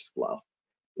cash flow,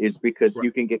 is because Right.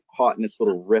 you can get caught in this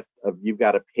little rift of you've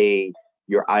got to pay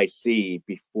your IC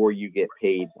before you get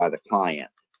paid by the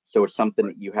client. So it's something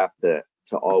that you have to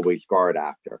always guard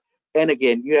after. And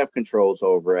again, you have controls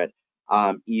over it.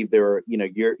 Either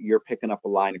you're picking up a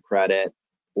line of credit,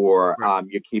 or Right.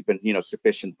 you're keeping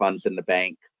sufficient funds in the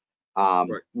bank. Right.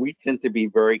 We tend to be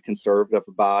very conservative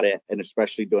about it, and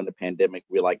especially during the pandemic,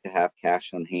 we like to have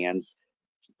cash on hands,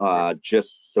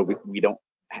 just so we don't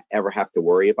ever have to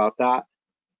worry about that.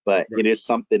 But Right. it is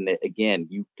something that, again,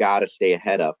 you got to stay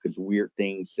ahead of, because weird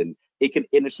things, and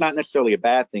it's not necessarily a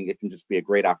bad thing. It can just be a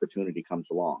great opportunity comes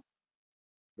along.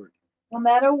 No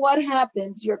matter what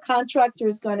happens, your contractor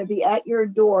is going to be at your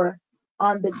door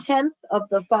on the 10th of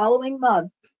the following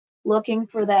month looking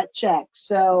for that check.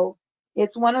 So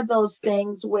it's one of those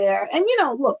things where, and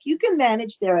look, you can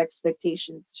manage their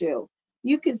expectations too.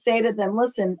 You can say to them,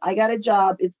 listen, I got a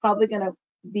job. It's probably going to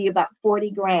be about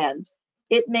 40 grand.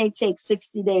 It may take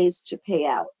 60 days to pay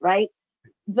out, right?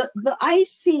 The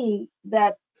IC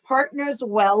that partners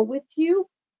well with you,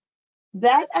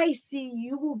 that IC,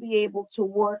 you will be able to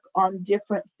work on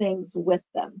different things with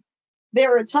them.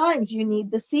 There are times you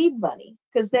need the seed money,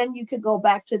 because then you could go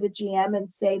back to the GM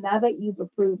and say, now that you've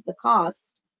approved the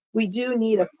cost, we do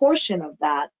need a portion of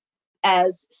that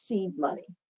as seed money,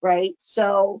 right?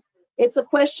 So it's a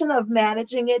question of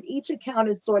managing it. Each account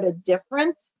is sort of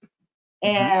different,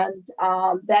 and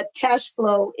that cash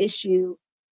flow issue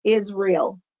is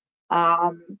real,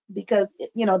 because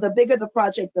the bigger the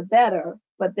project, the better,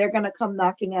 but they're going to come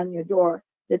knocking on your door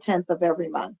the 10th of every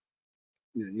month.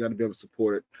 Yeah, you got to be able to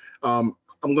support it. I'm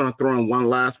going to throw in one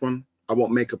last one. I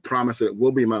won't make a promise that it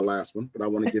will be my last one, but I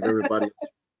want to give everybody.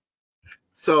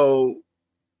 So,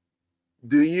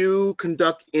 do you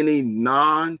conduct any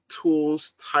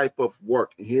non-tools type of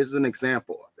work? And here's an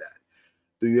example of that.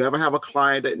 Do you ever have a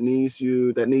client that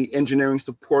need engineering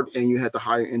support and you had to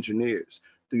hire engineers?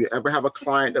 Do you ever have a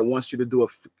client that wants you to do a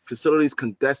facilities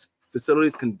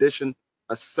condition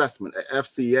assessment, a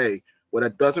FCA, where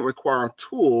that doesn't require a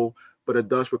tool, but it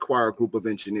does require a group of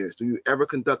engineers? Do you ever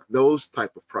conduct those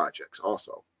type of projects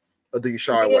also, or do you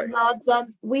shy We have away?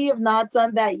 not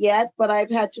done that yet, but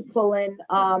I've had to pull in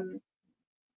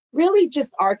really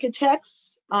just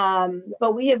architects,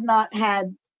 but we have not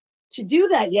had to do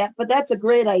that yet. But that's a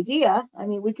great idea. I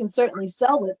mean, we can certainly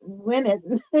sell it, win it,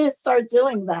 and start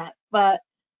doing that. But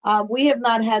we have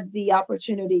not had the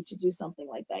opportunity to do something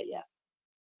like that yet.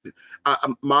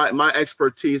 My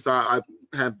expertise, I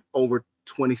have over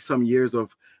 20 some years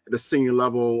of at a senior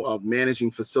level of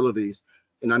managing facilities.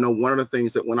 And I know one of the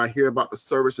things that when I hear about the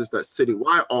services that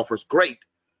Citywide offers, great,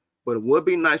 but it would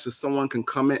be nice if someone can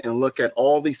come in and look at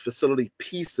all these facility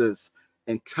pieces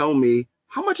and tell me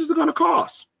how much is it going to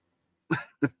cost,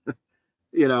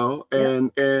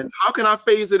 and how can I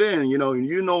phase it in,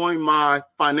 knowing my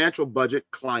financial budget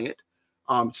client.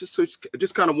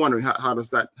 Just kind of wondering how has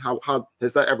that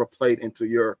ever played into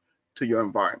your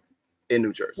environment in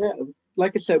New Jersey? Yeah,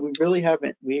 like I said, we really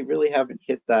haven't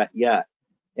hit that yet.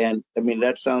 And I mean,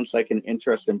 that sounds like an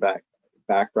interesting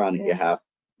background that you have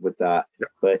with that. Yeah.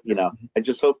 But I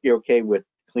just hope you're okay with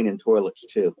cleaning toilets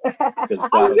too.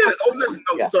 Oh yeah. Oh listen,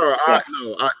 no, Yeah, sir.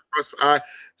 yeah.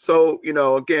 So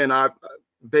again, our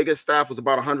biggest staff was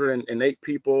about 108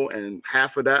 people, and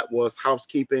half of that was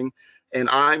housekeeping. And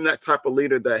I'm that type of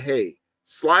leader that, hey,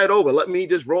 slide over. Let me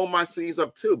just roll my sleeves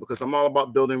up too, because I'm all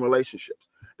about building relationships.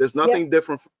 There's nothing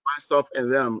different for myself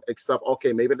and them except,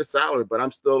 okay, maybe the salary, but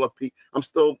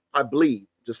I bleed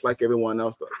just like everyone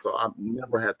else does. So I've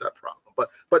never had that problem.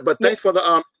 But thanks for the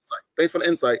insight. Thanks for the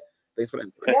insight. Thanks for the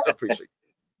insight. I appreciate it.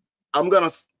 I'm gonna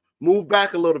move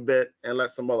back a little bit and let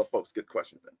some other folks get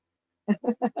questions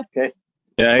in. Okay.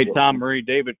 Yeah, hey, Tom, Marie,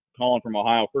 David calling from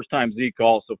Ohio. First time Z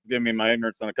call, so forgive me my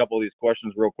ignorance on a couple of these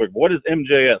questions real quick. What is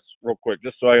MJS, real quick,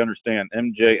 just so I understand?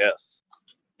 MJS.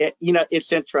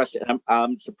 It's interesting.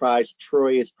 I'm surprised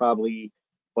Troy is probably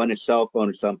on his cell phone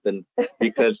or something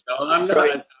because No, I'm Troy,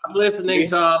 not. I'm listening,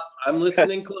 Tom. I'm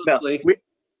listening closely.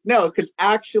 No, because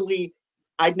actually,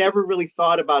 I never really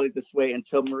thought about it this way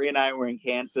until Marie and I were in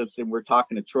Kansas and we're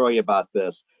talking to Troy about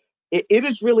this. It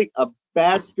is really a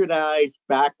bastardized,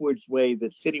 backwards way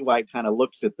that Citywide kind of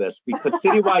looks at this, because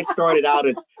Citywide started out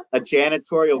as a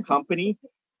janitorial company.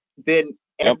 Then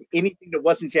anything that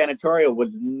wasn't janitorial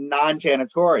was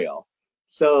non-janitorial.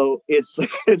 So it's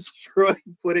as Troy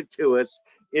put it to us,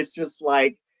 it's just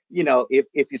like,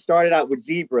 if you started out with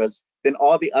zebras, then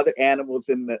all the other animals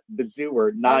in the zoo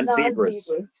are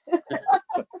non-zebras.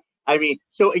 I mean,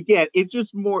 so again,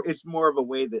 it's more of a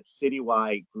way that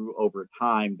Citywide grew over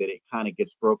time, that it kind of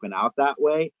gets broken out that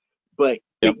way. But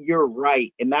you're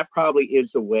right, and that probably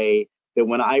is a way that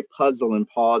when I puzzle and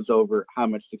pause over how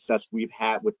much success we've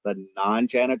had with the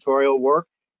non-janitorial work,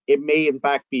 it may in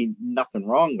fact be nothing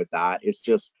wrong with that. It's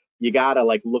just you gotta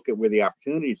look at where the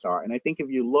opportunities are. And I think if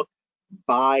you look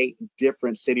by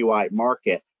different Citywide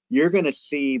market, you're gonna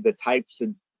see the types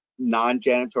of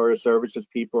non-janitorial services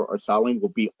people are selling will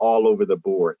be all over the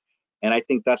board. And I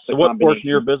think that's the what combination. Portion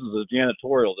of your business is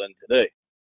janitorial then today?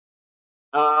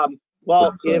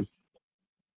 Well,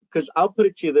 because I'll put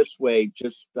it to you this way,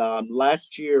 just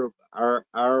last year,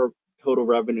 our total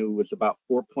revenue was about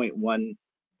 4.1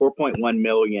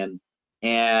 million.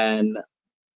 And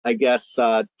I guess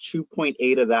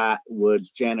 2.8 of that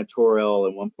was janitorial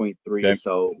and 1.3 or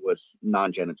so was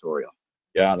non-janitorial.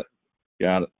 Got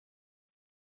it.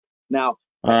 Now,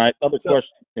 all right, other question.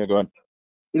 Yeah, go ahead.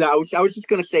 I was just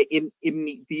going to say, in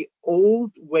the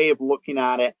old way of looking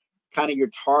at it, kind of your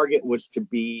target was to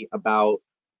be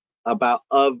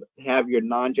have your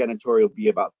non-janitorial be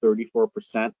about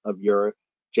 34% of your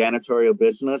janitorial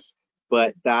business.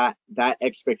 But that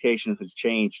expectation has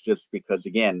changed just because,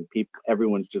 again,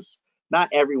 everyone's just, not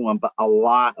everyone, but a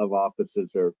lot of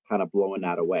offices are kind of blowing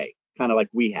that away, kind of like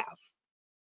we have.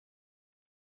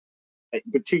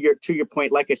 But to your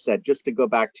point, like I said, just to go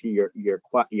back to your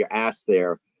ask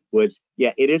there, was,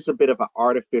 it is a bit of an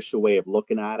artificial way of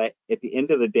looking at it. At the end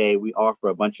of the day, we offer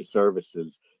a bunch of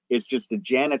services. It's just the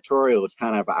janitorial is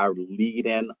kind of our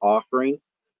lead-in offering.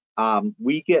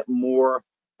 We get more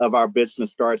of our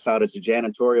business starts out as a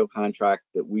janitorial contract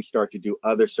that we start to do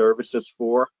other services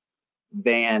for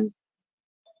than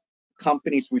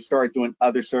companies we start doing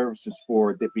other services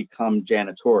for that become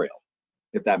janitorial,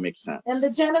 if that makes sense. And the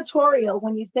janitorial,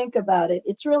 when you think about it,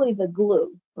 it's really the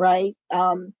glue, right?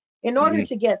 In order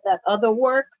to get that other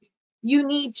work, you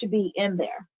need to be in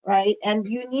there, right? And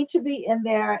you need to be in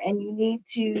there, and you need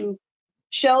to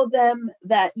show them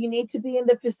that you need to be in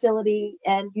the facility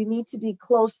and you need to be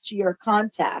close to your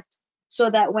contact, so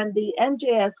that when the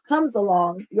NJS comes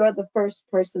along, you're the first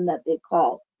person that they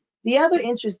call. The other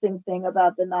interesting thing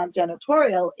about the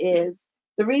non-janitorial is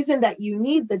the reason that you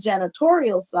need the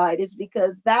janitorial side is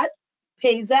because that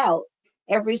pays out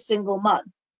every single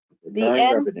month. The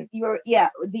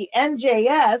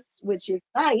NJS, which is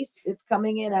nice, it's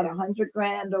coming in at 100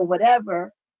 grand or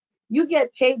whatever. You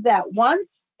get paid that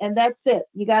once, and that's it.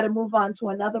 You got to move on to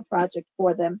another project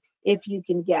for them if you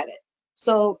can get it.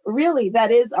 So really, that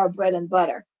is our bread and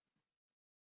butter.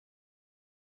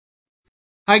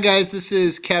 Hi, guys. This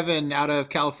is Kevin out of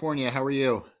California. How are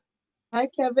you? Hi,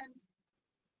 Kevin.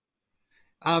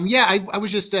 I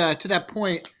was just to that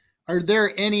point. Are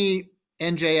there any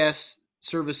NJS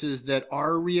services that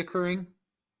are reoccurring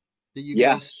that you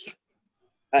guys?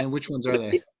 And which ones are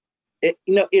they?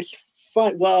 It's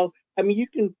fun. Well, I mean, you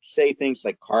can say things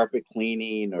like carpet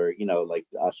cleaning, or like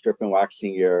strip and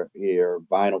waxing your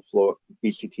vinyl floor,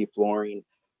 VCT flooring.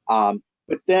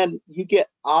 But then you get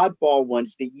oddball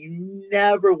ones that you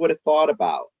never would have thought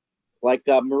about. Like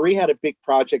Marie had a big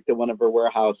project at one of her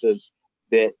warehouses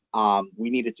that we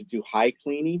needed to do high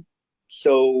cleaning.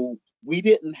 So we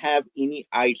didn't have any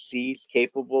ICs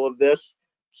capable of this.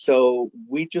 So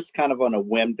we just kind of on a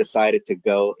whim decided to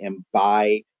go and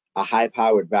buy a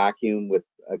high-powered vacuum with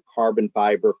a carbon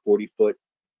fiber 40-foot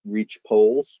reach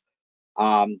poles.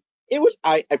 It was,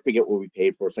 I forget what we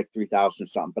paid for. It's like 3,000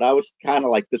 something. But I was kind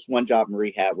of like, this one job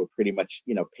Marie had would pretty much,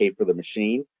 pay for the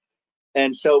machine.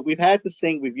 And so we've had this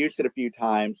thing. We've used it a few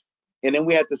times. And then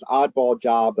we had this oddball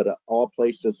job at all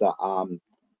places.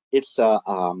 It's a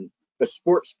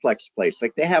sportsplex place.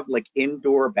 Like they have like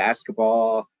indoor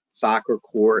basketball, soccer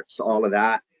courts, all of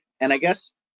that. And I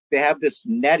guess they have this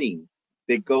netting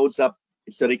that goes up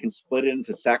so they can split it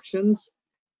into sections.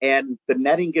 And the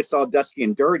netting gets all dusty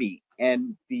and dirty.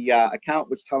 And the account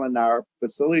was telling our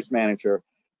facilities manager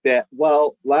that,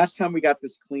 well, last time we got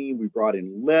this clean, we brought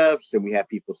in lifts and we had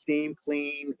people steam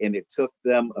clean, and it took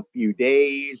them a few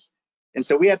days. And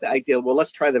so we had the idea, well,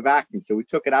 let's try the vacuum. So we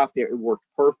took it out there. It worked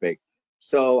perfect.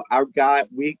 So our guy,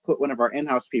 we put one of our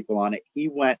in-house people on it. He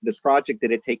went, this project that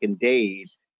had taken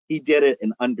days, he did it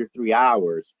in under 3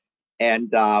 hours.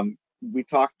 And we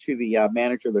talked to the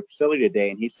manager of the facility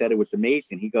today, and he said it was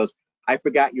amazing. He goes, I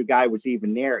forgot your guy was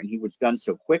even there, and he was done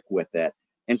so quick with it.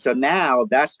 And so now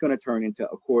that's going to turn into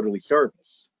a quarterly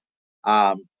service.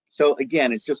 So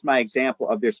again, it's just my example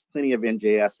of there's plenty of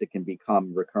NJS that can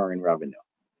become recurring revenue.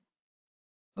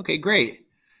 Okay, great.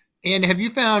 And have you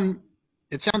found,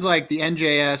 it sounds like the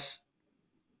NJS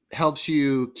helps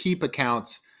you keep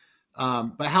accounts,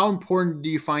 but how important do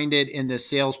you find it in the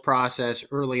sales process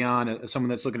early on, as someone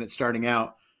that's looking at starting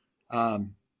out,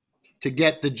 to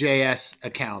get the JS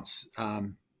accounts?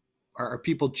 Are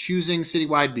people choosing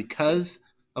Citywide because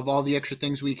of all the extra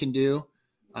things we can do?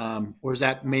 Or is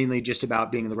that mainly just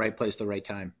about being in the right place at the right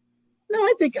time? No,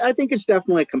 I think it's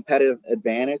definitely a competitive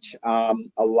advantage. A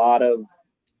lot of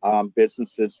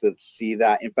businesses that see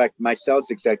that. In fact, my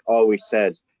sales exec always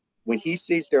says when he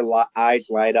sees their eyes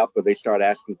light up or they start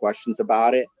asking questions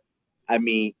about it, I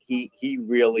mean, he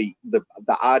really the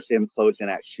odds of him closing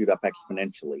that shoot up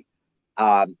exponentially.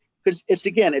 Because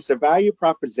it's a value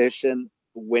proposition.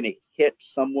 When it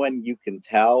hits someone, you can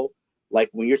tell. Like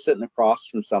when you're sitting across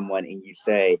from someone and you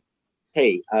say,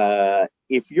 "Hey,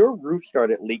 if your roof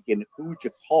started leaking, who would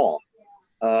you call?"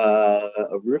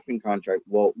 A roofing contract.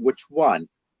 Well, which one?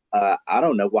 I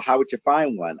don't know. Well, how would you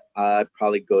find one? I'd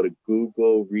probably go to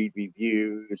Google, read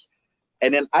reviews,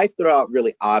 and then I throw out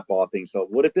really oddball things. So,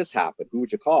 what if this happened? Who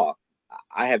would you call?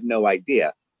 I have no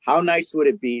idea. How nice would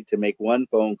it be to make one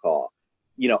phone call?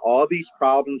 You know, all these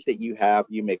problems that you have,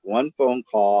 you make one phone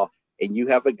call and you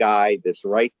have a guy that's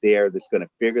right there that's going to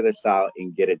figure this out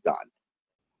and get it done.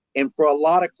 And for a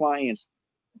lot of clients,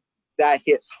 that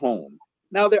hits home.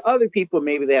 Now, there are other people,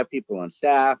 maybe they have people on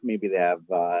staff, maybe they have,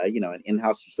 an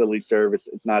in-house facility service.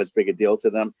 It's not as big a deal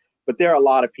to them. But there are a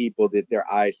lot of people that their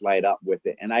eyes light up with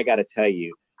it. And I got to tell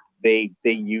you, they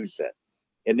use it.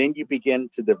 And then you begin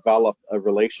to develop a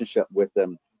relationship with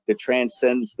them that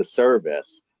transcends the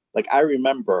service. Like I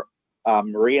remember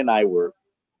Marie and I were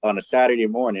on a Saturday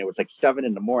morning. It was like 7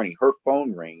 a.m. Her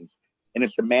phone rings, and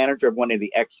it's the manager of one of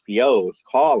the XPOs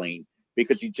calling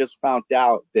because he just found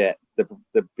out that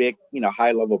the big,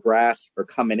 high level brass are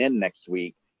coming in next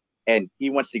week, and he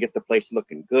wants to get the place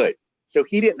looking good. So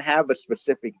he didn't have a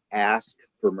specific ask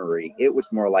for Marie. It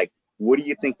was more like, what do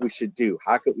you think we should do?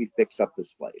 How could we fix up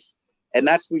this place? And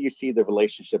that's where you see the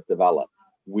relationship develop,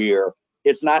 where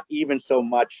it's not even so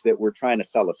much that we're trying to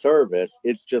sell a service.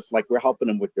 It's just like we're helping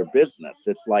them with their business.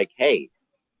 It's like, hey,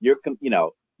 you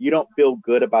don't feel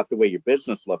good about the way your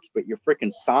business looks, but your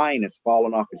freaking sign is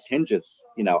falling off its hinges,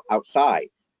 outside.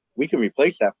 We can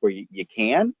replace that for you. You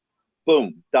can,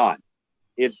 boom, done.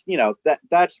 It's,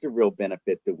 that's the real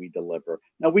benefit that we deliver.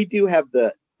 Now we do have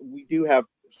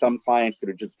some clients that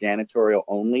are just janitorial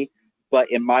only,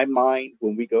 but in my mind,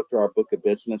 when we go through our book of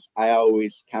business, I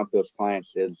always count those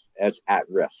clients as at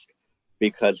risk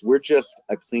because we're just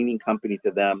a cleaning company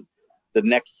to them. The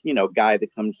next, guy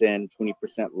that comes in 20%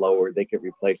 lower, they could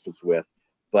replace us with,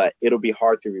 but it'll be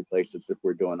hard to replace us if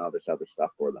we're doing all this other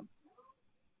stuff for them.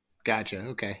 Gotcha.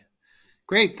 Okay.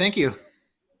 Great. Thank you.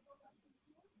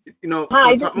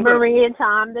 Hi, this is Marie and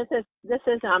Tom. This is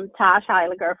Tosh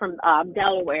Heiliger from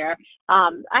Delaware.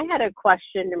 I had a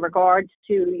question in regards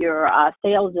to your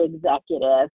sales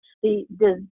executive.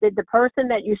 Did the person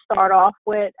that you start off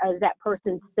with, is that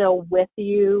person still with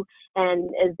you? And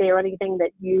is there anything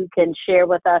that you can share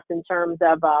with us in terms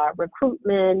of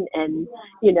recruitment and,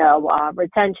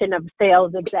 retention of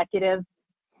sales executives?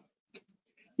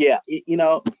 Yeah,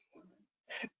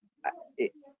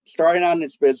 starting out in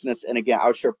this business, and again,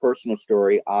 I'll share a personal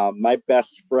story. My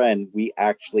best friend, we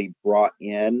actually brought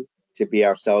in to be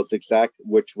our sales exec,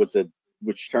 which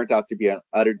turned out to be an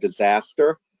utter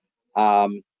disaster.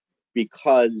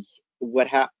 Because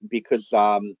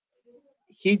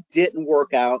he didn't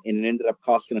work out and it ended up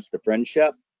costing us the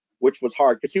friendship, which was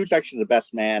hard because he was actually the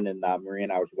best man in Marie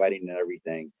and I's wedding and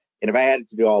everything. And if I had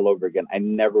to do all over again, I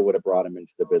never would have brought him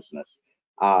into the business.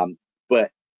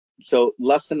 But so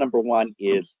lesson number one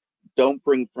is don't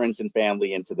bring friends and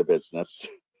family into the business.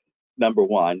 Number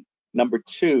one. Number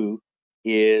two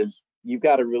is you've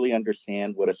got to really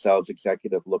understand what a sales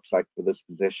executive looks like for this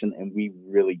position, and we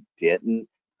really didn't.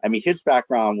 I mean, his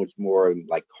background was more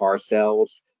like car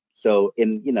sales. So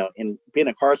in being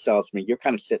a car salesman, you're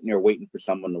kind of sitting there waiting for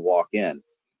someone to walk in.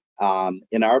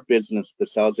 In our business, the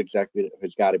sales executive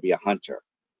has got to be a hunter.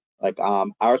 Like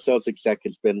our sales exec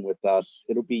has been with us.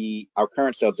 Our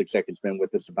current sales exec has been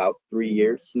with us about 3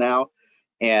 years now.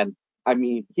 And I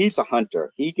mean, he's a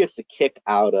hunter. He gets a kick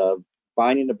out of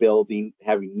finding a building,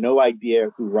 having no idea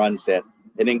who runs it,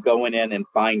 and then going in and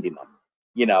finding them,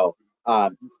 you know.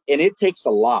 And it takes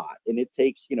a lot. And it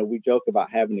takes, we joke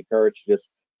about having the courage just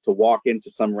to walk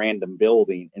into some random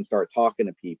building and start talking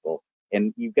to people.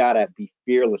 And you've got to be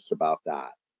fearless about that.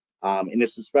 And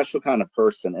it's a special kind of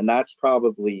person, and that's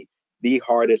probably the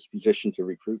hardest position to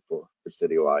recruit for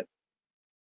Citywide.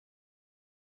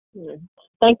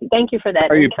 Thank you for that.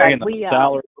 Are you In paying fact, the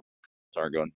salary?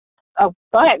 Sorry, go ahead. Oh,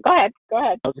 go ahead.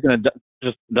 I was going to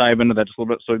just dive into that just a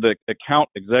little bit. So the account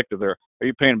executive there, are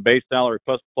you paying base salary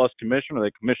plus commission, or are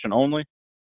they commission only?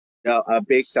 No,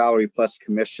 base salary plus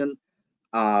commission.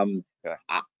 Okay.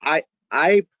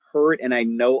 I've heard and I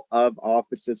know of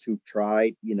offices who've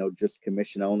tried, just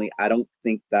commission only. I don't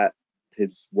think that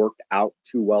has worked out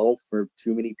too well for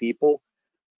too many people.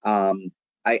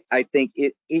 I think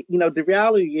the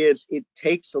reality is it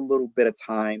takes a little bit of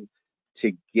time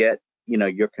to get,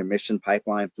 your commission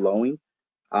pipeline flowing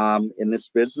in this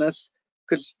business.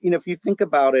 Because, if you think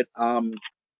about it,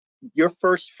 your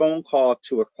first phone call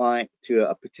to a client, to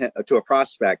a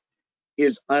prospect,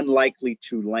 is unlikely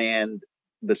to land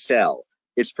the sell.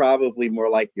 It's probably more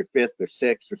like your fifth or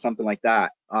sixth or something like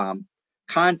that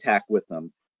contact with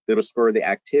them that'll spur the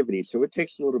activity. So it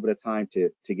takes a little bit of time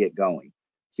to get going.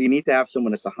 So you need to have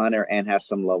someone that's a hunter and has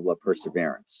some level of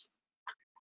perseverance.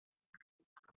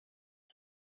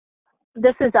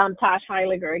 This is Tosh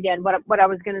Heiliger again. What I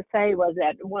was going to say was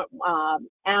that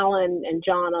Alan and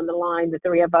John on the line, the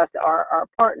three of us are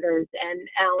partners, and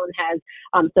Alan has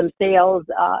some sales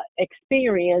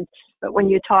experience. But when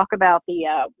you talk about the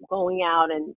going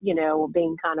out and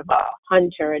being kind of a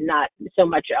hunter and not so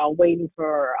much waiting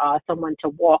for someone to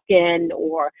walk in,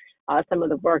 or some of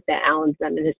the work that Alan's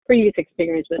done in his previous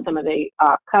experience with some of the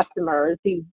customers,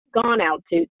 he's gone out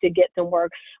to get some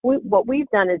work. What we've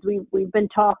done is we've been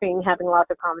talking, having lots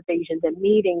of conversations and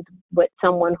meetings with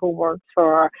someone who works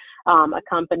for a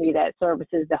company that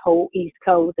services the whole East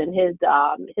Coast, and his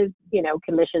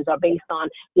commissions are based on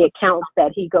the accounts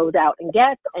that he goes out and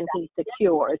gets and he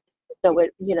secures. So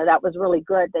that was really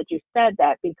good that you said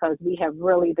that, because we have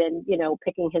really been,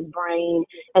 picking his brain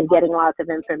and getting lots of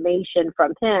information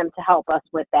from him to help us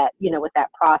with that, with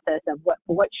that process of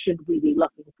what should we be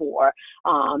looking for.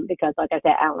 Because like I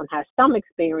said, Alan has some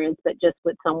experience, but just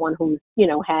with someone who's,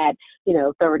 had,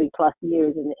 30 plus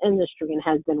years in the industry and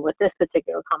has been with this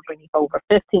particular company for over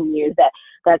 15 years,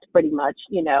 that's pretty much,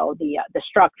 the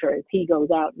structure is he goes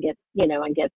out and gets,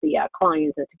 and gets the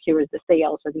clients and secures the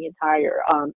sales for the entire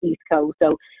East Coast.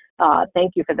 So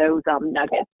thank you for those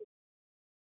nuggets.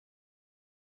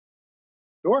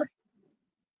 Sure.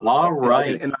 All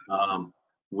right.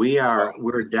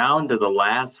 We're down to the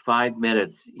last 5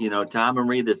 minutes. Tom and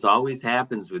Marie, this always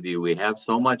happens with you. We have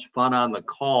so much fun on the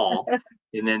call,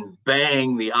 and then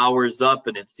bang, the hour's up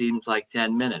and it seems like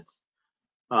 10 minutes.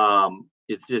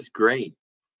 It's just great.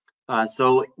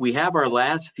 So we have our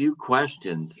last few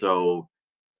questions. So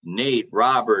Nate,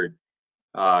 Robert,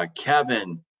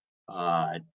 Kevin,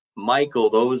 Michael,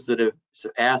 those that have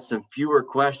asked some fewer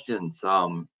questions,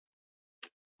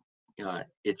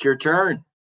 it's your turn.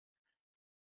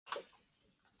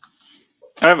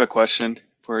 I have a question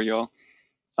for y'all.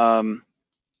 My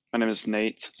name is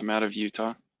Nate. I'm out of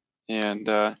Utah, and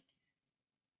I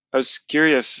was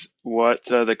curious what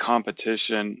the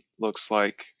competition looks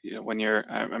like when you're.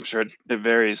 I'm sure it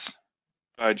varies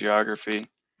by geography,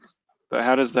 but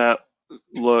how does that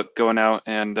look going out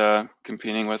and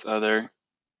competing with other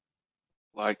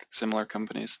similar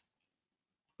companies?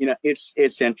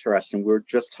 It's interesting. We were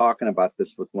just talking about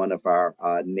this with one of our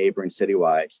neighboring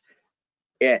citywides.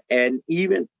 And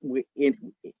even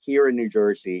here in New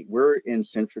Jersey, we're in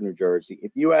central New Jersey.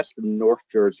 If you ask the North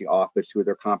Jersey office who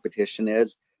their competition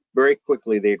is, very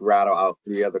quickly they'd rattle out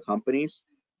 3 other companies.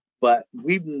 But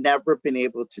we've never been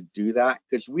able to do that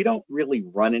because we don't really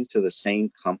run into the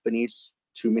same companies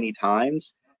too many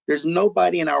times. There's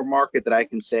nobody in our market that I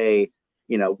can say,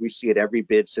 we see at every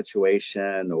bid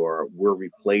situation or we're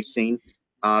replacing.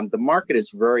 The market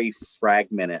is very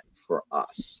fragmented for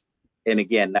us. And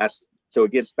again, so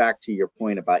it gets back to your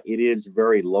point about it is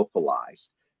very localized.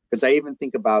 Because I even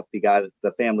think about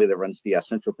the family that runs the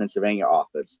Central Pennsylvania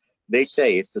office. they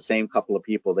say it's the same couple of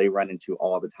people they run into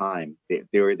all the time.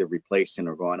 They're either replacing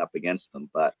or going up against them.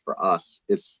 But for us,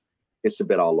 it's a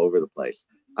bit all over the place.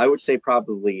 I would say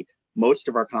probably most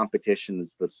of our competition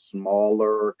is the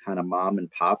smaller kind of mom and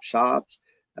pop shops.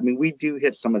 I mean, we do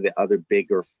hit some of the other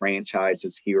bigger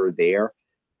franchises here or there.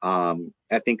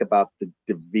 I think about the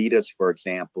DeVitas, for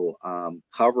example.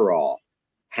 Coverall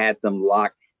had them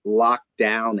locked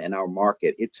down in our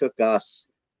market. It took us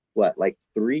what, like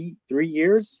three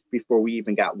years before we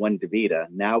even got one DeVita.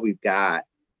 Now we've got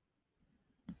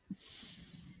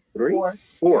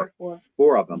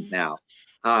four of them now.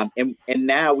 And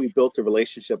now we built a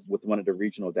relationship with one of the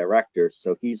regional directors,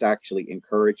 so he's actually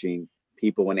encouraging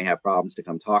people when they have problems to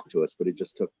come talk to us. But it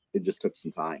just took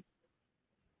some time.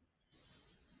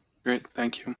 Great,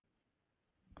 thank you.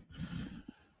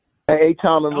 Hey,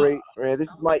 Tom and Marie. This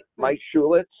is Mike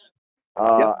Schulitz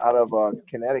out of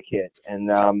Connecticut,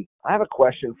 and I have a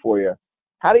question for you.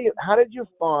 How did you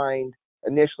find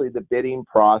initially the bidding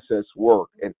process work,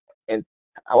 and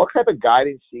what type of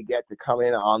guidance do you get to come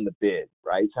in on the bid,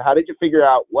 right? So how did you figure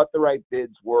out what the right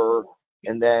bids were,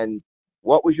 and then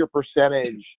what was your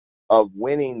percentage of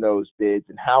winning those bids,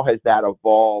 and how has that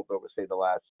evolved over, say, the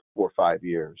last 4 or 5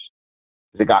 years?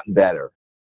 Has it gotten better?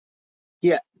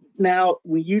 Yeah. Now,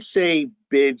 when you say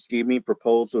bids, do you mean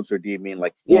proposals or do you mean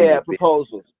like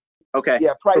proposals? Bids? Okay.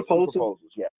 Yeah, proposals.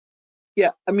 Yeah.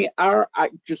 Yeah. I mean, I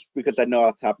just because I know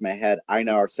off the top of my head, I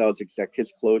know our sales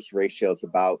executives close ratio is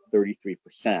about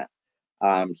 33%.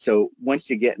 So once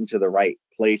you get into the right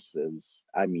places,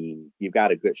 I mean, you've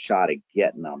got a good shot at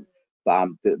getting them.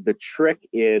 The trick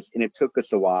is, and it took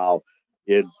us a while,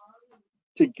 is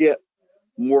to get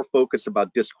more focused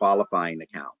about disqualifying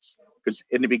accounts, because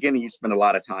in the beginning you spend a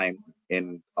lot of time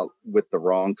with the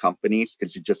wrong companies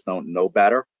because you just don't know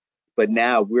better. But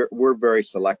now we're very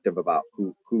selective about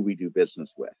who we do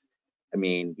business with. I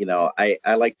mean,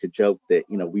 I like to joke that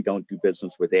we don't do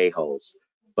business with a-holes,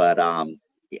 but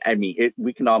I mean,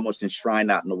 we can almost enshrine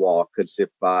that in the wall, because if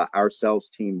our sales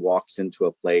team walks into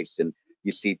a place and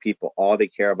you see people, all they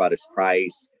care about is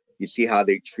price, you see how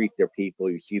they treat their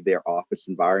people, you see their office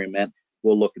environment,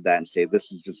 we'll look at that and say,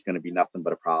 this is just going to be nothing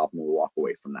but a problem. We'll walk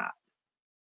away from that.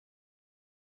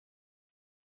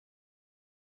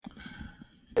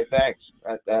 Okay, thanks.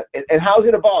 And how's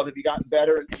it evolved? Have you gotten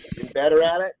better and better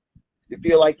at it? You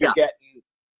feel like you're getting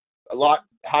a lot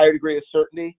higher degree of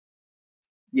certainty?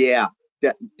 Yeah,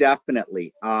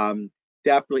 definitely.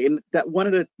 Definitely. And that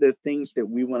one of the things that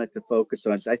we wanted to focus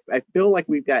on is I feel like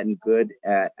we've gotten good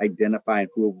at identifying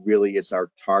who really is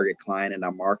our target client in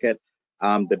our market.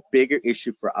 The bigger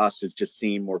issue for us is just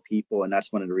seeing more people, and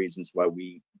that's one of the reasons why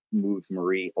we moved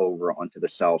Marie over onto the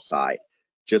sales side,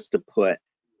 just to put,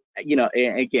 and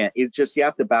again, it's just, you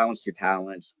have to balance your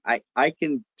talents. I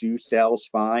can do sales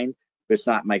fine, but it's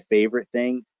not my favorite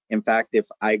thing. In fact, if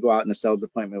I go out in a sales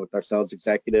appointment with our sales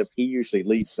executive, he usually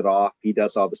leads it off. He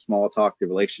does all the small talk, the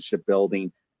relationship building.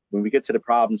 When we get to the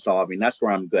problem solving, that's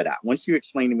where I'm good at. Once you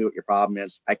explain to me what your problem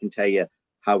is, I can tell you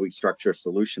how we structure a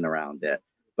solution around it.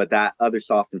 But that other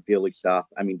soft and feely stuff,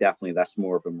 I mean, definitely that's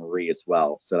more of a Marie as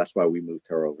well. So that's why we moved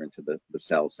her over into the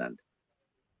sales end.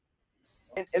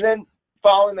 And then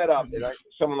following that up, and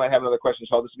someone might have another question,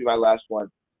 so this will be my last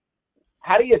one.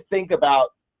 How do you think about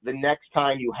the next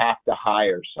time you have to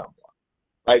hire someone?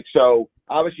 Like, so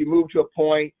obviously you move to a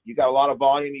point, you got a lot of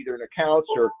volume either in accounts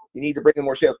or you need to bring in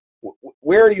more sales.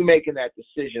 Where are you making that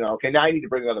decision? Okay, now I need to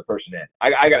bring another person in. I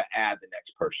got to add the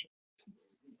next person.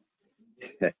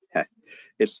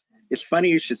 It's funny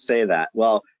you should say that.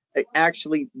 Well,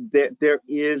 actually, there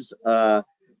is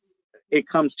it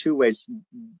comes two ways.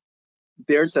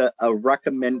 There's a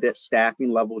recommended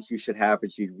staffing levels you should have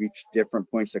as you reach different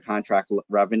points of contract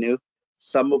revenue,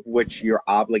 some of which you're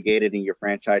obligated in your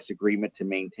franchise agreement to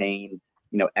maintain,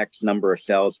 X number of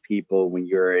salespeople when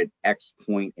you're at X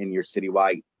point in your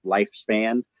citywide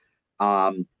lifespan.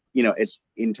 It's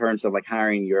in terms of like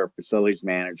hiring your facilities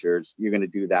managers, you're going to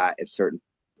do that at certain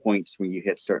points when you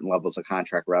hit certain levels of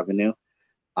contract revenue.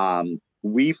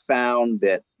 We found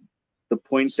that the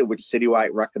points at which citywide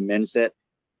recommends it,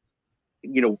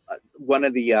 one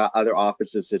of the other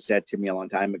offices has said to me a long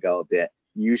time ago that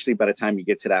usually by the time you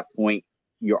get to that point,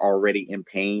 you're already in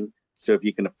pain. So if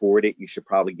you can afford it, you should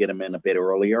probably get them in a bit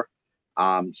earlier.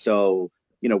 We're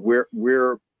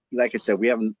like I said, we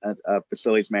have a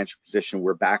facilities manager position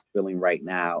we're backfilling right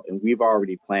now, and we've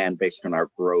already planned based on our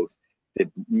growth that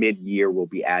mid-year we'll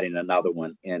be adding another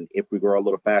one, and if we grow a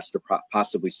little faster,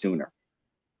 possibly sooner.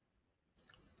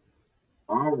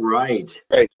 All right.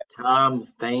 Great. Tom,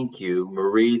 thank you.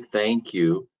 Marie, thank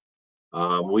you.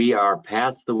 We are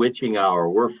past the witching hour.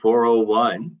 We're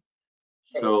 4:01.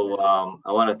 So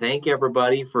I want to thank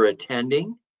everybody for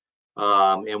attending.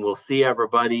 And we'll see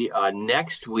everybody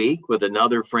next week with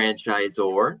another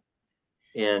franchisor.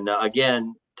 And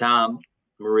again, Tom,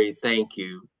 Marie, thank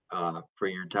you for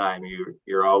your time.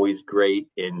 You're always great,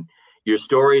 and your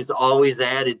story's always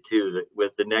added to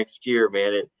with the next year,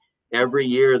 man. Every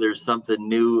year there's something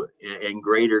new and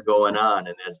greater going on,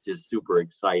 and that's just super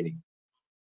exciting.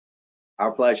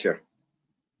 Our pleasure.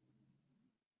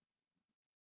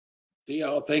 See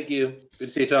y'all. Thank you. Good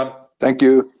to see you, Tom. Thank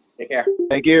you. Take care.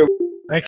 Thank you.